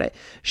skeptical about it.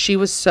 She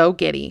was so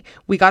giddy.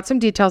 We got some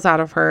details out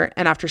of her,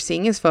 and after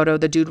seeing his photo,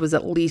 the dude was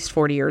at least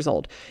 40 years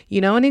old.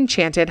 You know in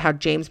Enchanted how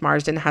James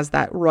Marsden has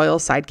that royal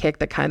sidekick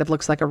that kind of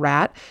looks like a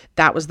rat?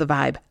 That was the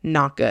vibe.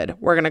 Not good.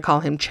 We're going to call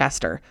him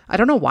Chester. I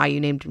don't know why you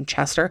named him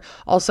Chester.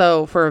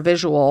 Also, for a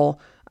visual,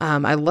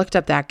 I looked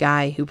up that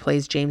guy who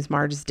plays James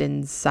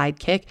Marsden's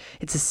sidekick.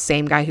 It's the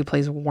same guy who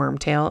plays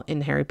Wormtail in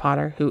Harry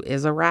Potter, who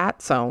is a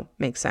rat, so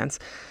makes sense.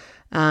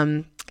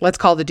 Let's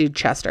call the dude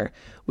Chester.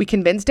 We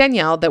convinced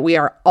Danielle that we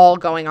are all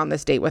going on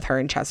this date with her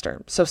and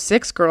Chester. So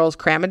 6 girls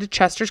cram into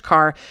Chester's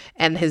car,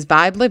 and his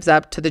vibe lives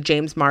up to the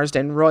James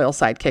Marsden royal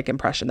sidekick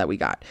impression that we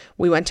got.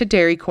 We went to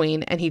Dairy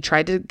Queen, and he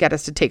tried to get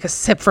us to take a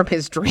sip from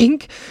his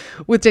drink.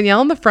 With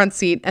Danielle in the front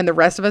seat and the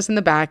rest of us in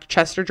the back,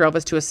 Chester drove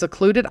us to a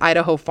secluded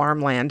Idaho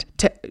farmland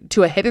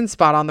to a hidden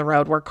spot on the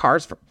road where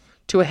cars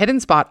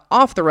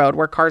off the road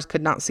where cars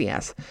could not see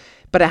us.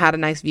 But it had a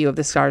nice view of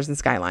the stars and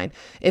skyline.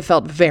 It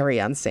felt very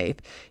unsafe.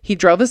 He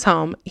drove us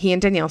home. He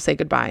and Danielle say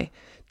goodbye.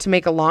 To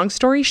make a long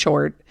story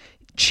short,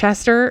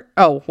 To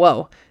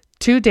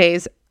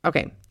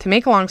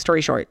make a long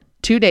story short,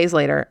 2 days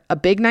later, a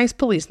big, nice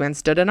policeman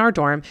stood in our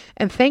dorm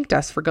and thanked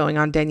us for going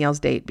on Danielle's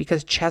date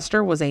because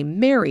Chester was a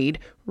married,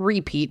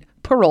 repeat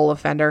parole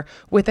offender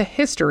with a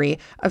history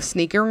of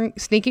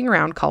sneaking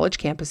around college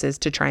campuses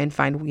to try and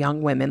find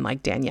young women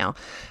like Danielle.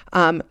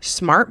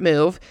 Smart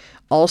move.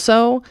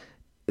 Also,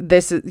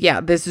 this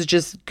is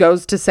just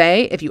goes to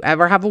say, if you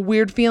ever have a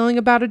weird feeling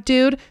about a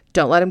dude,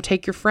 don't let him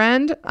take your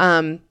friend.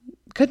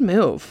 Good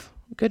move.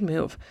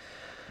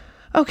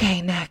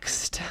 Okay,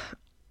 next.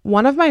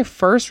 One of my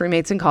first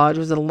roommates in college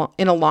was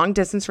in a long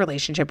distance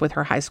relationship with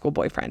her high school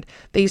boyfriend.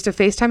 They used to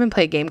FaceTime and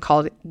play a game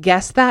called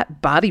Guess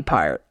That Body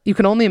Part. You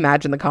can only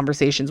imagine the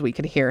conversations we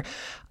could hear.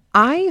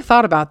 I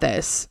thought about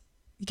this.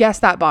 Guess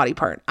that body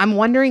part. I'm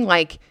wondering,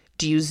 like,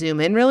 do you zoom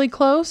in really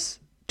close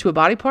to a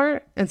body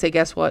part and say,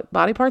 guess what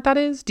body part that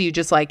is? Do you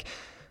just like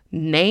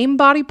name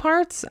body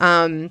parts?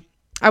 I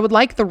would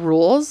like the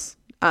rules,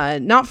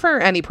 not for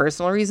any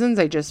personal reasons.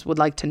 I just would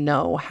like to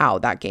know how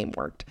that game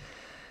worked.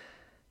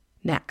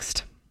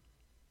 Next.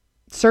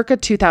 Circa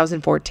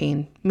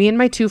 2014, me and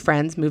my 2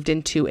 friends moved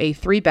into a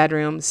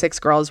 3-bedroom, 6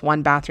 girls,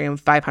 1 bathroom,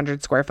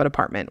 500 square foot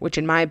apartment, which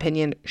in my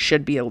opinion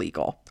should be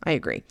illegal. I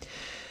agree.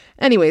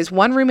 Anyways,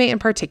 one roommate in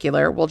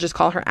particular, we'll just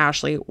call her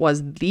Ashley,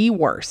 was the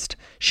worst.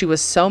 She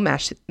was so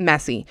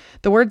messy.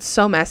 The words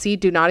so messy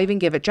do not even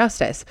give it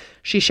justice.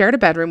 She shared a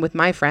bedroom with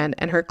my friend,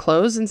 and her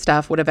clothes and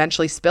stuff would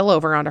eventually spill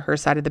over onto her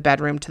side of the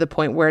bedroom to the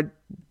point where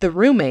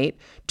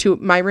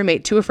my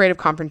roommate, too afraid of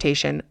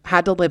confrontation,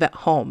 had to live at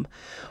home.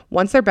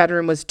 Once the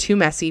bedroom was too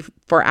messy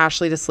for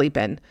Ashley to sleep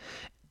in,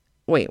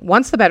 she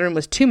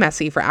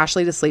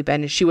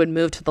would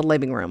move to the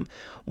living room.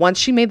 Once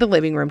she made the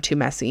living room too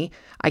messy,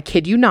 I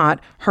kid you not,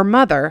 her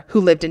mother,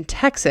 who lived in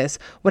Texas,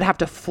 would have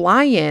to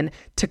fly in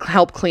to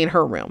help clean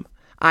her room.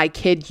 I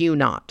kid you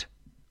not.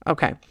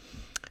 Okay.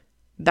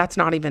 That's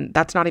not even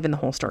the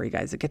whole story,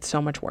 guys. It gets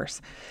so much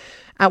worse.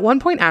 At one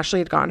point, Ashley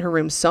had gotten her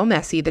room so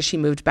messy that she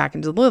moved back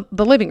into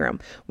the living room.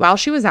 While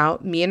she was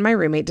out, me and my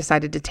roommate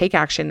decided to take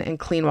action and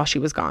clean while she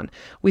was gone.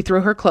 We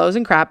threw her clothes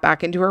and crap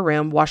back into her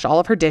room, washed all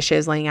of her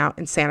dishes laying out,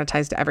 and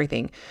sanitized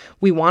everything.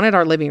 We wanted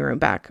our living room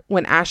back.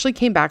 When Ashley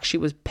came back, she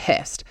was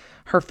pissed.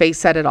 Her face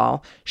said it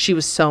all. She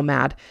was so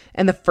mad.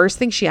 And the first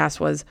thing she asked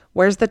was,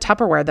 "Where's the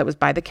Tupperware that was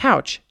by the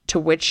couch?" To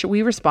which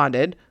we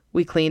responded,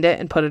 "We cleaned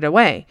it and put it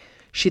away."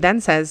 She then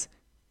says,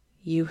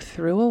 "You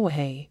threw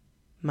away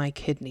my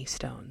kidney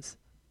stones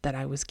that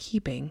I was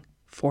keeping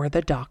for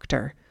the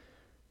doctor."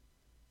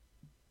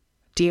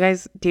 Do you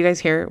guys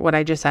hear what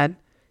I just said?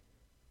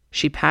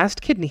 She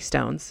passed kidney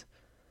stones.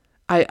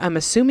 I'm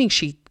assuming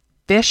she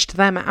fished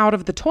them out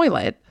of the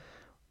toilet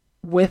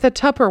with a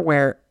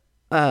Tupperware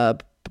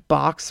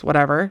box,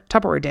 whatever,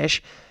 Tupperware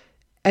dish,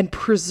 and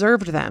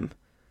preserved them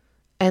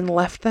and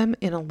left them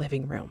in a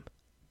living room.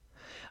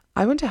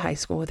 I went to high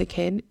school with a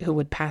kid who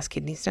would pass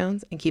kidney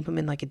stones and keep them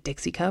in like a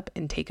Dixie cup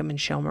and take them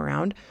and show them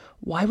around.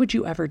 Why would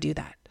you ever do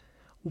that?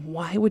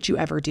 Why would you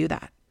ever do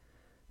that?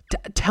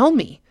 Tell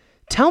me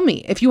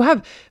if you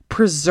have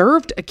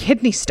preserved a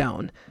kidney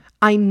stone.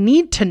 I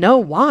need to know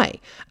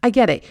why. I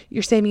get it.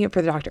 You're saving it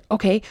for the doctor.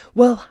 Okay,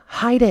 well,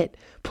 hide it.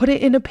 Put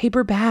it in a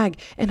paper bag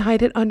and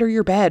hide it under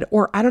your bed.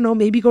 Or I don't know,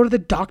 maybe go to the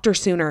doctor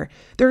sooner.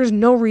 There is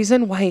no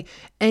reason why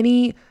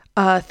anything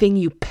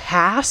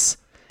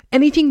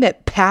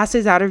that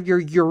passes out of your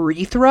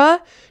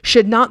urethra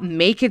should not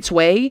make its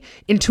way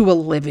into a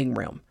living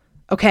room.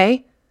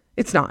 Okay?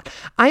 It's not.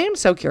 I am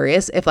so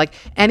curious if like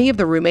any of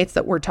the roommates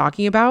that we're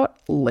talking about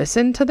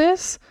listen to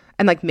this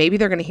and like maybe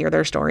they're going to hear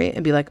their story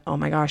and be like, "Oh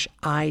my gosh,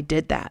 I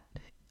did that.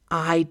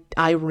 I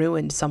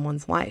ruined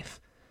someone's life."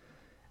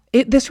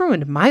 This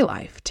ruined my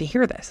life to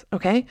hear this.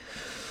 Okay.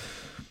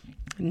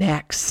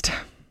 Next.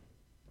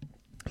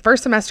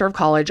 First semester of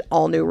college,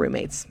 all new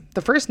roommates.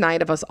 The first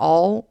night of us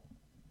all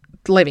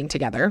living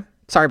together.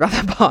 Sorry about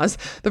that pause.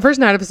 The first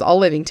night of us all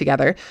living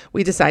together,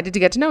 we decided to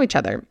get to know each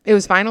other. It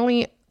was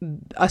finally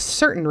a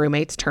certain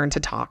roommate's turn to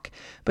talk,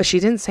 but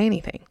she didn't say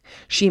anything.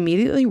 She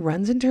immediately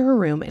runs into her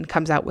room and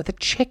comes out with a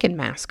chicken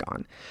mask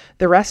on.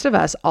 The rest of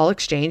us all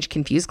exchange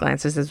confused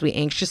glances as we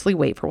anxiously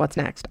wait for what's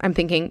next. I'm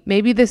thinking,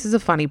 maybe this is a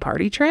funny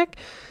party trick.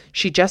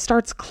 She just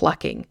starts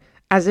clucking,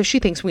 as if she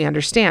thinks we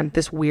understand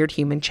this weird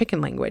human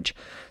chicken language.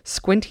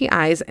 Squinty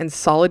eyes and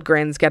solid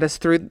grins get us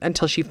through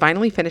until she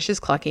finally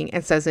finishes clucking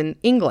and says in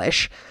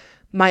English,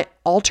 "My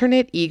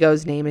alternate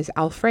ego's name is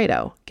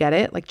Alfredo." Get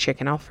it? Like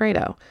chicken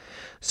Alfredo.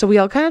 So we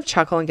all kind of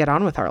chuckle and get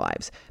on with our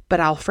lives. But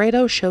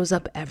Alfredo shows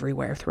up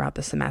everywhere throughout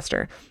the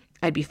semester.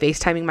 I'd be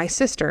FaceTiming my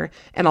sister,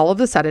 and all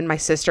of a sudden my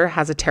sister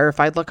has a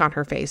terrified look on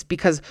her face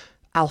because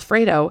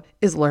Alfredo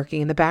is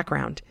lurking in the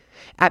background.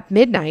 At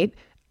midnight,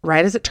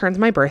 right as it turns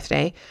my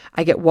birthday,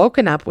 I get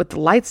woken up with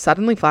the lights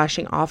suddenly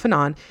flashing off and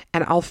on,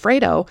 and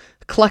Alfredo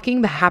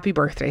clucking the happy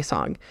birthday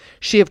song.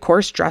 She, of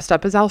course, dressed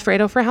up as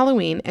Alfredo for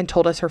Halloween and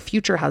told us her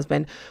future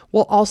husband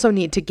will also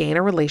need to gain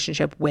a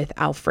relationship with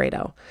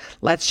Alfredo.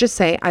 Let's just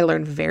say I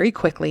learned very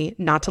quickly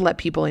not to let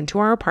people into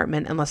our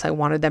apartment unless I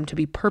wanted them to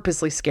be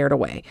purposely scared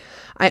away.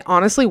 I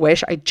honestly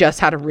wish I just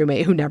had a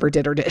roommate who never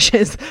did her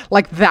dishes.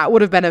 Like, that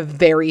would have been a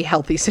very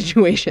healthy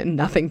situation,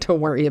 nothing to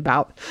worry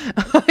about.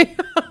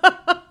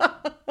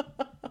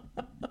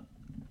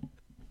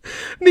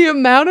 The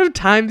amount of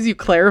times you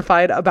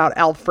clarified about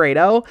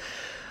Alfredo,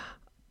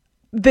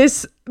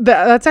 that's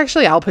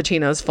actually Al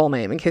Pacino's full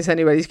name, in case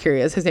anybody's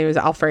curious. His name is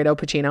Alfredo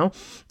Pacino.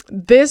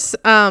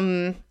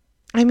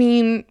 I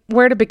mean,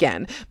 where to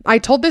begin? I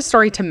told this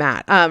story to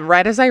Matt.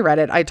 Right as I read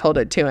it, I told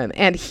it to him,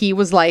 and he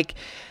was like,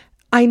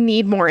 I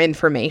need more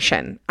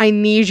information. I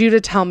need you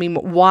to tell me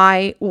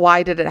why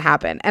did it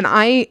happen? And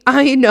I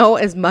know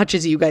as much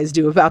as you guys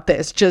do about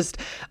this. Just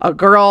a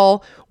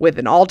girl with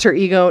an alter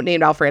ego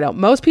named Alfredo.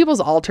 Most people's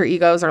alter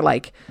egos are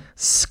like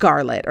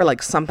Scarlett or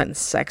like something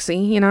sexy,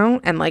 you know?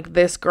 And like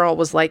this girl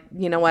was like,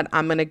 you know what?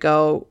 I'm going to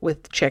go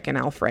with Chicken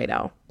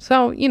Alfredo.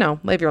 So, you know,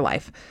 live your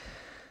life.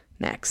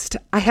 Next,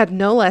 I had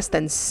no less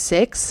than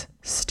 6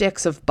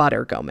 sticks of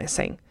butter go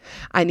missing.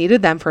 I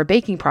needed them for a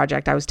baking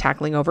project I was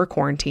tackling over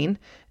quarantine,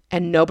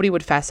 and nobody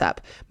would fess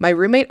up. My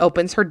roommate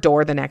opens her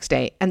door the next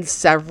day, and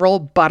several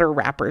butter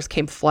wrappers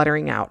came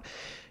fluttering out.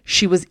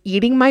 She was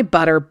eating my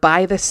butter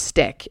by the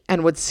stick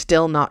and would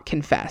still not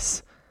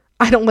confess.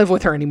 I don't live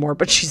with her anymore,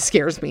 but she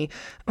scares me.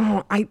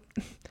 Oh, I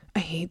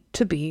hate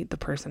to be the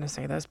person to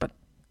say this, but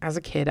as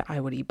a kid, I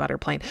would eat butter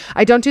plain.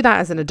 I don't do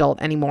that as an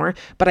adult anymore,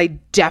 but I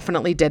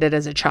definitely did it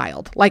as a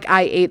child. Like,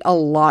 I ate a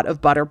lot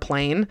of butter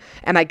plain,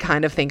 and I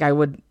kind of think I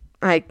would,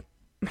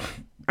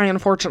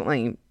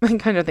 unfortunately, I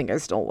kind of think I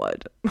still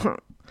would.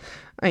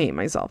 I hate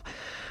myself.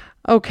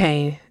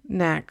 Okay,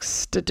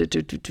 next.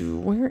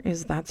 Where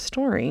is that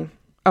story?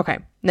 Okay,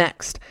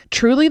 next.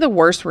 Truly the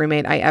worst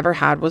roommate I ever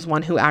had was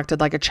one who acted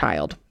like a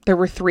child. There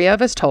were 3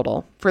 of us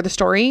total. For the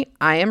story,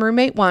 I am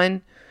roommate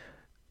 1,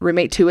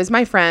 roommate 2 is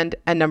my friend,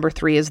 and number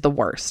 3 is the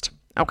worst.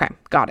 Okay,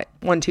 got it.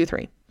 1, 2,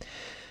 3.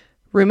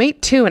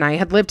 Roommate 2 and I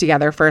had lived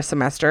together for a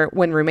semester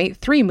when roommate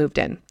 3 moved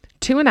in.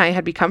 2 and I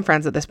had become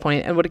friends at this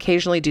point and would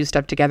occasionally do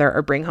stuff together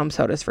or bring home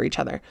sodas for each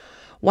other.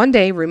 One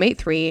day, roommate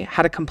 3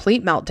 had a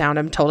complete meltdown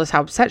and told us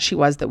how upset she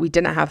was that we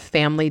didn't have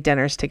family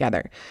dinners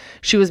together.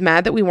 She was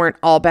mad that we weren't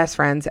all best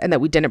friends and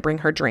that we didn't bring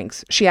her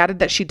drinks. She added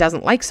that she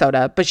doesn't like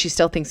soda, but she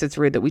still thinks it's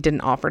rude that we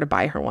didn't offer to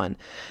buy her one.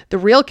 The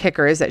real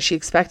kicker is that she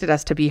expected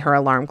us to be her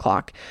alarm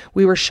clock.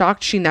 We were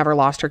shocked she never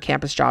lost her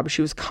campus job.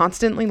 She was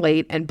constantly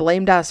late and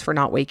blamed us for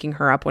not waking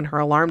her up when her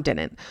alarm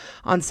didn't.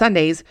 On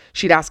Sundays,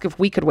 she'd ask if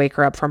we could wake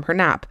her up from her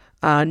nap.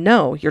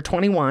 No, you're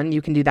 21.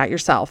 You can do that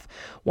yourself.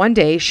 One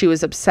day, she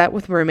was upset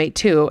with roommate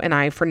 2 and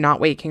I for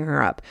not waking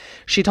her up.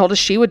 She told us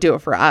she would do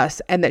it for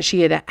us and that she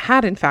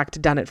had in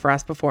fact done it for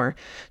us before.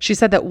 She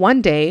said that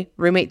one day,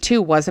 roommate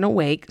 2 wasn't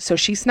awake, so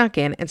she snuck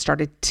in and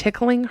started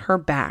tickling her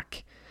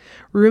back.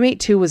 Roommate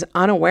 2 was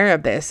unaware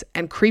of this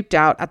and creeped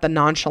out at the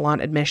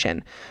nonchalant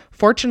admission.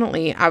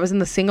 Fortunately, I was in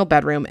the single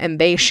bedroom and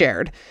they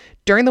shared.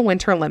 During the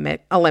Winter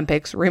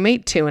Olympics,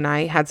 roommate 2 and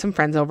I had some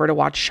friends over to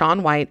watch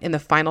Shaun White in the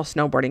final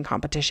snowboarding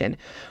competition.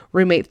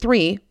 Roommate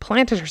 3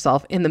 planted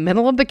herself in the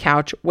middle of the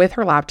couch with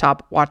her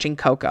laptop watching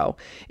Coco.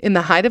 In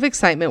the height of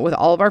excitement with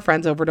all of our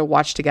friends over to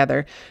watch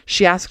together,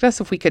 she asked us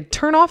if we could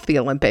turn off the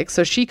Olympics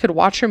so she could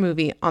watch her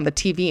movie on the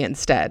TV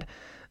instead.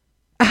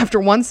 After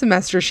one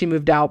semester, she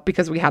moved out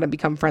because we hadn't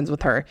become friends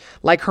with her,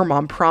 like her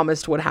mom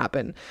promised would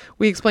happen.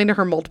 We explained to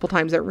her multiple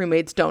times that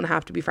roommates don't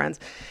have to be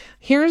friends.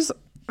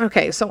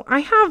 Okay, so I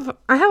have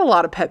a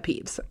lot of pet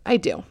peeves. I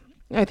do.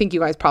 I think you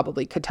guys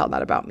probably could tell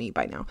that about me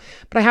by now.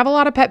 But I have a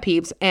lot of pet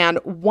peeves, and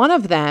one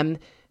of them,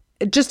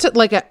 just to,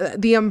 like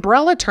the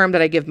umbrella term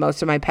that I give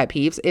most of my pet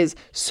peeves is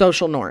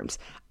social norms.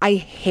 I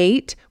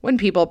hate when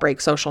people break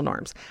social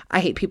norms.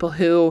 I hate people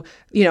who,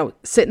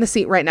 sit in the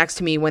seat right next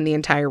to me when the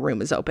entire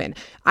room is open.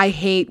 I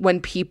hate when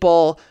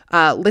people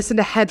listen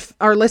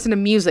to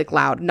music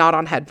loud, not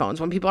on headphones.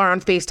 When people are on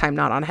FaceTime,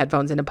 not on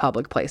headphones in a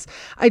public place.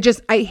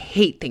 I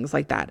hate things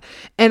like that.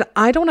 And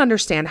I don't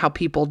understand how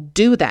people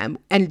do them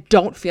and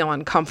don't feel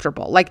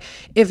uncomfortable. Like,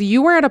 if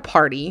you were at a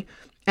party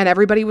and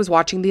everybody was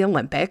watching the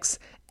Olympics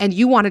and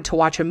you wanted to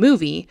watch a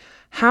movie,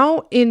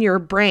 how in your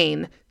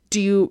brain do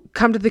you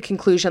come to the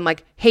conclusion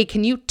like, hey,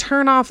 can you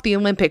turn off the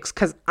Olympics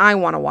because I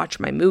want to watch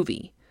my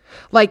movie?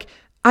 Like,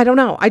 I don't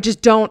know. I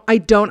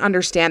don't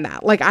understand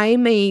that. Like,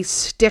 I'm a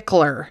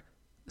stickler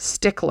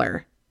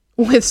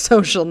with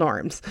social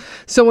norms.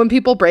 So when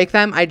people break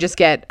them, I just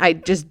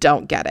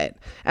don't get it.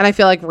 And I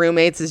feel like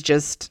roommates is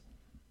just,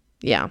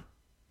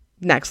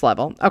 next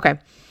level. Okay.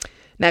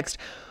 Next.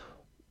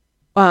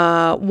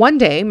 One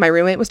day my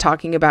roommate was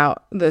talking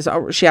about this.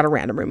 She had a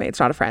random roommate. It's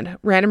not a friend.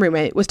 Random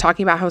roommate was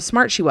talking about how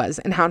smart she was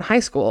and how in high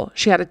school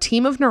she had a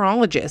team of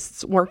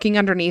neurologists working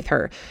underneath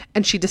her,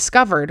 and she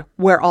discovered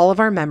where all of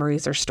our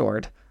memories are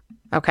stored.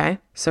 Okay.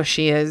 So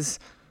she is,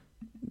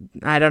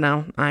 I don't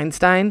know,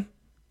 Einstein.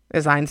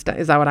 Is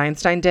that what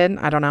Einstein did?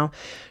 I don't know.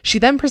 She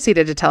then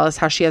proceeded to tell us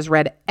how she has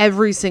read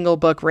every single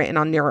book written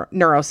on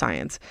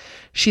neuroscience.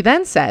 She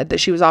then said that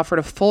she was offered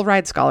a full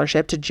ride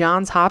scholarship to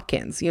Johns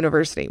Hopkins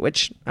University,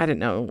 which I didn't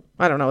know.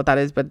 I don't know what that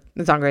is, but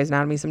it's on Grey's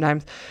Anatomy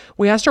sometimes.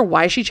 We asked her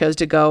why she chose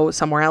to go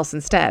somewhere else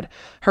instead.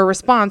 Her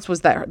response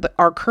was that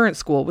our current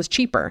school was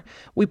cheaper.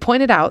 We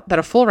pointed out that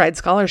a full ride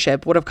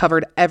scholarship would have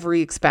covered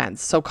every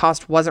expense, so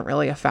cost wasn't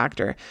really a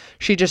factor.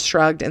 She just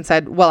shrugged and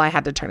said, well, I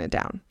had to turn it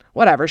down.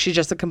 Whatever. She's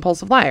just a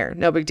compulsive liar.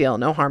 No big deal.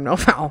 No harm, no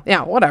foul.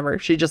 Yeah, whatever.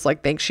 She just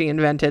thinks she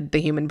invented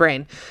the human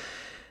brain.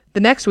 The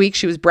next week,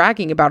 she was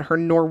bragging about her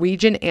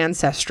Norwegian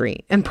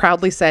ancestry and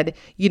proudly said,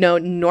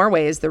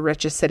 Norway is the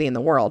richest city in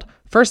the world.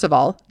 First of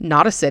all,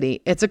 not a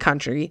city. It's a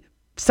country.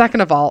 Second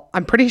of all,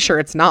 I'm pretty sure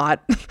it's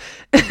not.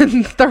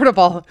 And third of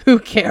all, who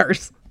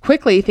cares?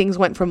 Quickly, things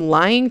went from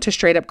lying to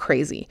straight up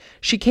crazy.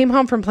 She came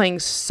home from playing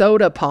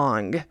soda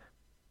pong.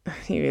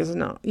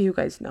 You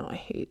guys know I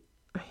hate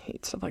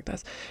stuff like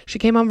this. She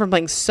came home from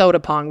playing soda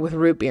pong with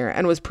root beer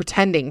and was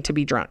pretending to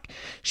be drunk.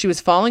 She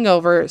was falling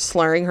over,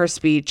 slurring her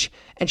speech,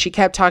 and she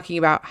kept talking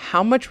about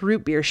how much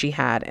root beer she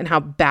had and how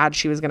bad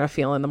she was going to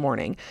feel in the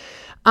morning.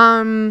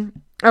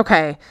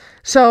 Okay.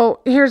 So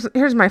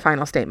here's my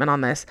final statement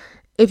on this.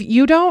 If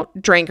you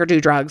don't drink or do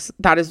drugs,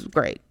 that is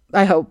great.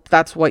 I hope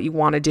that's what you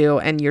want to do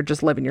and you're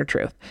just living your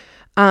truth.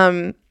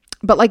 But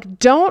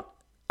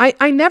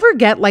I never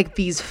get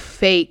these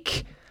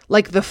fake,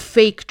 the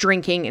fake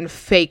drinking and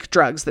fake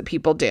drugs that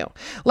people do.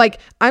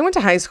 I went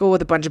to high school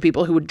with a bunch of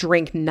people who would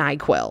drink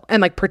NyQuil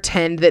and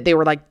pretend that they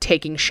were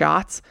taking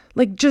shots.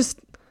 Just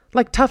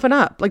toughen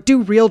up,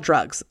 do real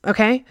drugs.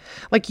 Okay.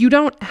 You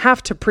don't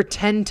have to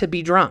pretend to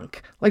be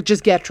drunk.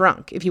 Just get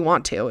drunk if you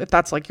want to, if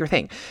that's your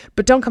thing,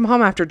 but don't come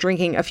home after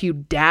drinking a few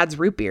dad's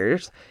root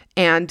beers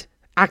and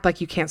act like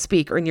you can't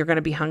speak or you're going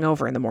to be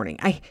hungover in the morning.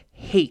 I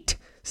hate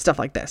stuff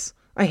like this.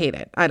 I hate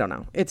it. I don't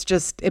know.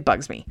 It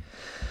bugs me.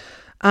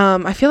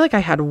 I feel like I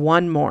had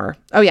one more.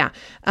 Oh yeah.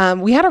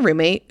 We had a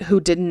roommate who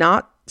did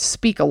not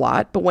speak a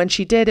lot, but when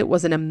she did, it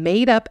was in a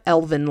made up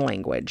Elven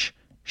language.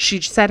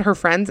 She said her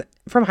friends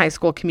from high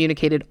school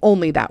communicated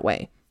only that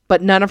way,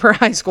 but none of her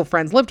high school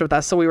friends lived with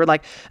us. So we were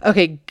like,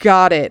 okay,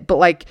 got it.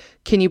 But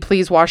can you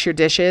please wash your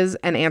dishes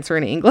and answer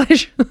in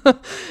English?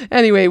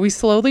 Anyway, we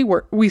slowly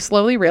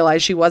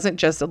realized she wasn't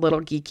just a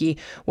little geeky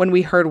when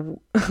we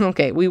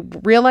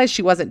realized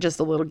she wasn't just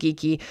a little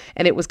geeky.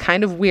 And it was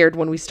kind of weird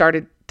when we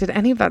started. Did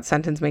any of that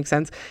sentence make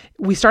sense?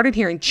 We started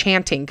hearing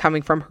chanting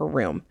coming from her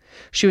room.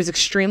 She was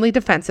extremely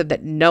defensive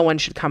that no one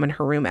should come in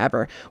her room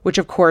ever, which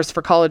of course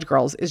for college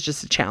girls is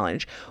just a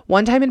challenge.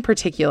 One time in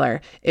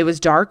particular, it was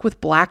dark with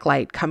black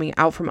light coming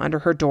out from under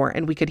her door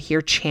and we could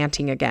hear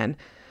chanting again.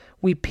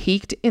 We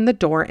peeked in the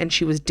door and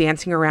she was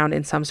dancing around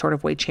in some sort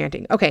of way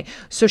chanting. Okay,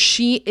 so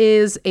she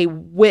is a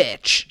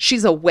witch.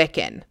 She's a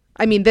Wiccan.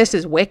 I mean, this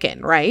is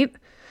Wiccan, right?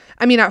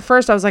 I mean, at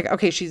first I was like,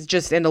 okay, she's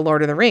just into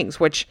Lord of the Rings,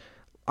 which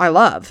I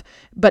love.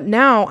 But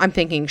now I'm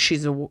thinking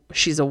she's a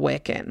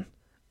Wiccan.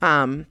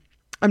 I'm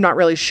not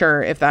really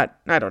sure if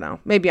that, I don't know.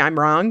 Maybe I'm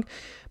wrong,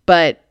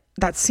 but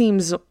that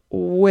seems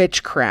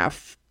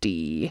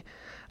witchcrafty.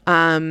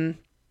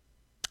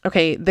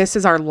 Okay, this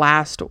is our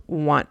last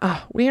one.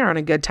 Oh, we are on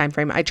a good time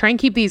frame. I try and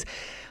keep these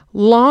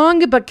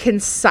long but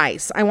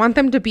concise. I want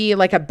them to be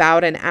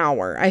about an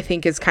hour, I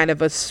think is kind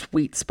of a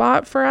sweet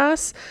spot for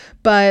us.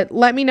 But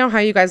let me know how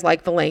you guys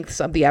like the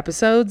lengths of the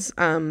episodes.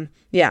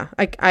 Yeah,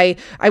 I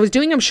was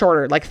doing them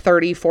shorter,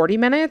 30, 40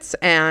 minutes,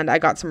 and I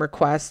got some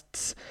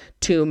requests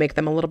to make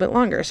them a little bit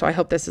longer. So I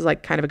hope this is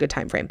kind of a good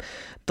time frame.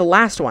 The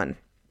last one,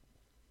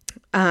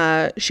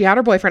 she had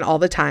her boyfriend all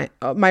the time.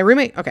 My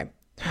roommate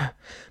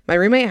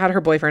had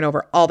her boyfriend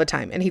over all the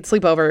time and he'd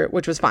sleep over,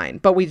 which was fine,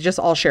 but we just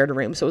all shared a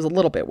room. So it was a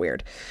little bit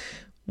weird.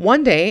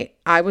 One day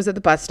I was at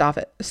the bus stop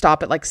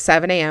at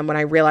 7 a.m. when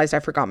I realized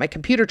I forgot my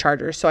computer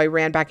charger. So I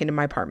ran back into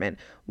my apartment,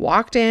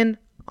 walked in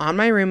on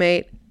my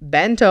roommate,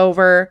 bent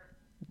over,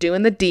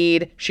 doing the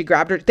deed. She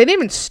grabbed her. They didn't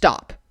even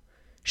stop.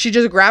 She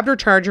just grabbed her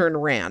charger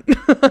and ran.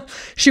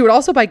 She would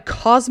also buy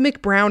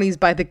cosmic brownies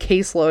by the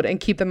caseload and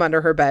keep them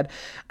under her bed.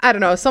 I don't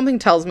know. Something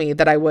tells me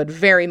that I would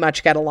very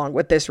much get along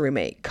with this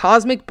roommate.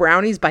 Cosmic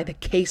brownies by the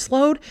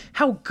caseload?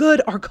 How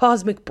good are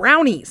cosmic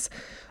brownies?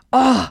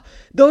 Oh,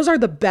 those are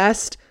the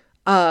best,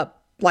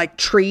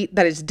 treat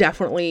that is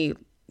definitely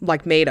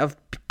made of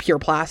pure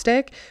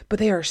plastic, but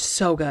they are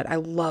so good. I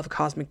love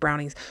cosmic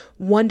brownies.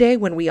 One day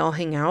when we all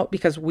hang out,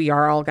 because we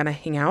are all going to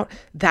hang out,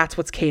 that's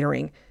what's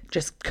catering.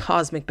 Just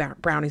cosmic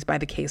brownies by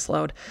the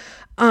caseload.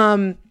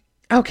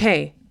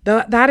 Okay.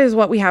 That is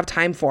what we have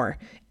time for.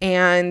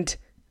 And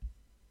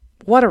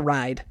what a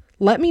ride.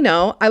 let me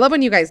know. I love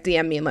when you guys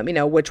DM me and let me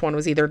know which one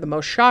was either the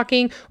most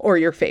shocking or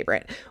your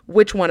favorite.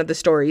 Which one of the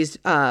stories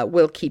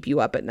will keep you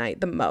up at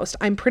night the most?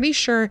 I'm pretty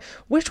sure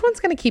which one's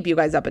going to keep you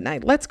guys up at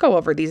night. Let's go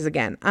over these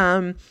again.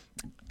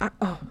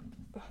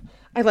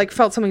 I like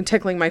felt something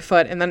tickling my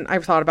foot, and then I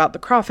thought about the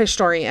crawfish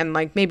story, and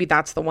like maybe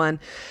that's the one.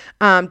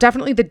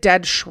 Definitely the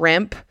dead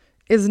shrimp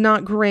is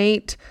not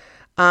great.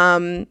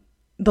 The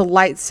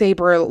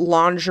lightsaber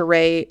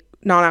lingerie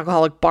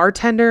non-alcoholic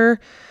bartender.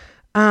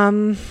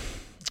 What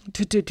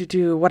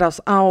else?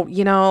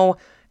 Oh,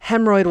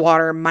 hemorrhoid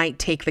water might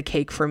take the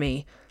cake for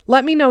me.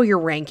 Let me know your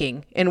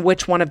ranking and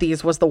which one of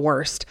these was the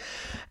worst.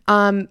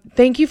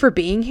 Thank you for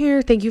being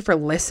here. Thank you for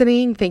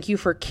listening. Thank you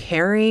for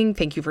caring.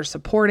 Thank you for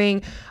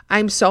supporting.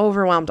 I'm so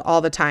overwhelmed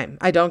all the time.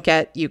 I don't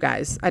get you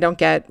guys. I don't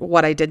get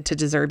what I did to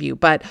deserve you.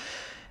 But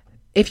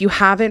if you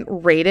haven't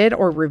rated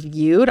or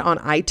reviewed on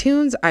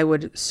iTunes, I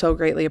would so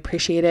greatly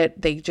appreciate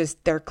it.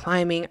 They're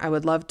climbing. I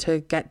would love to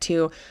get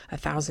to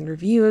 1,000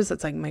 reviews.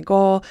 That's like my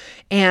goal.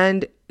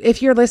 And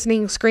if you're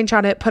listening,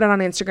 screenshot it, put it on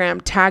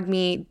Instagram, tag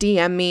me,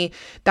 DM me.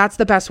 That's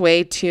the best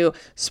way to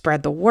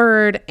spread the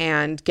word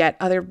and get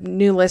other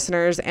new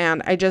listeners.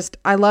 And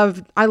I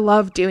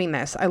love doing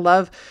this. I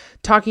love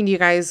talking to you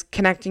guys,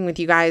 connecting with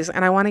you guys,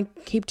 and I want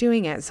to keep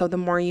doing it. So the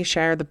more you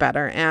share, the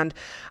better. And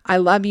I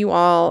love you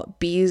all.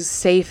 Be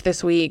safe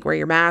this week. Wear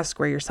your mask,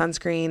 wear your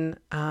sunscreen,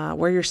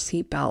 wear your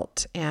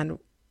seatbelt, and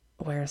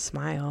wear a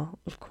smile,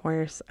 of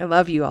course. I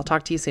love you. I'll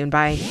talk to you soon.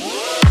 Bye.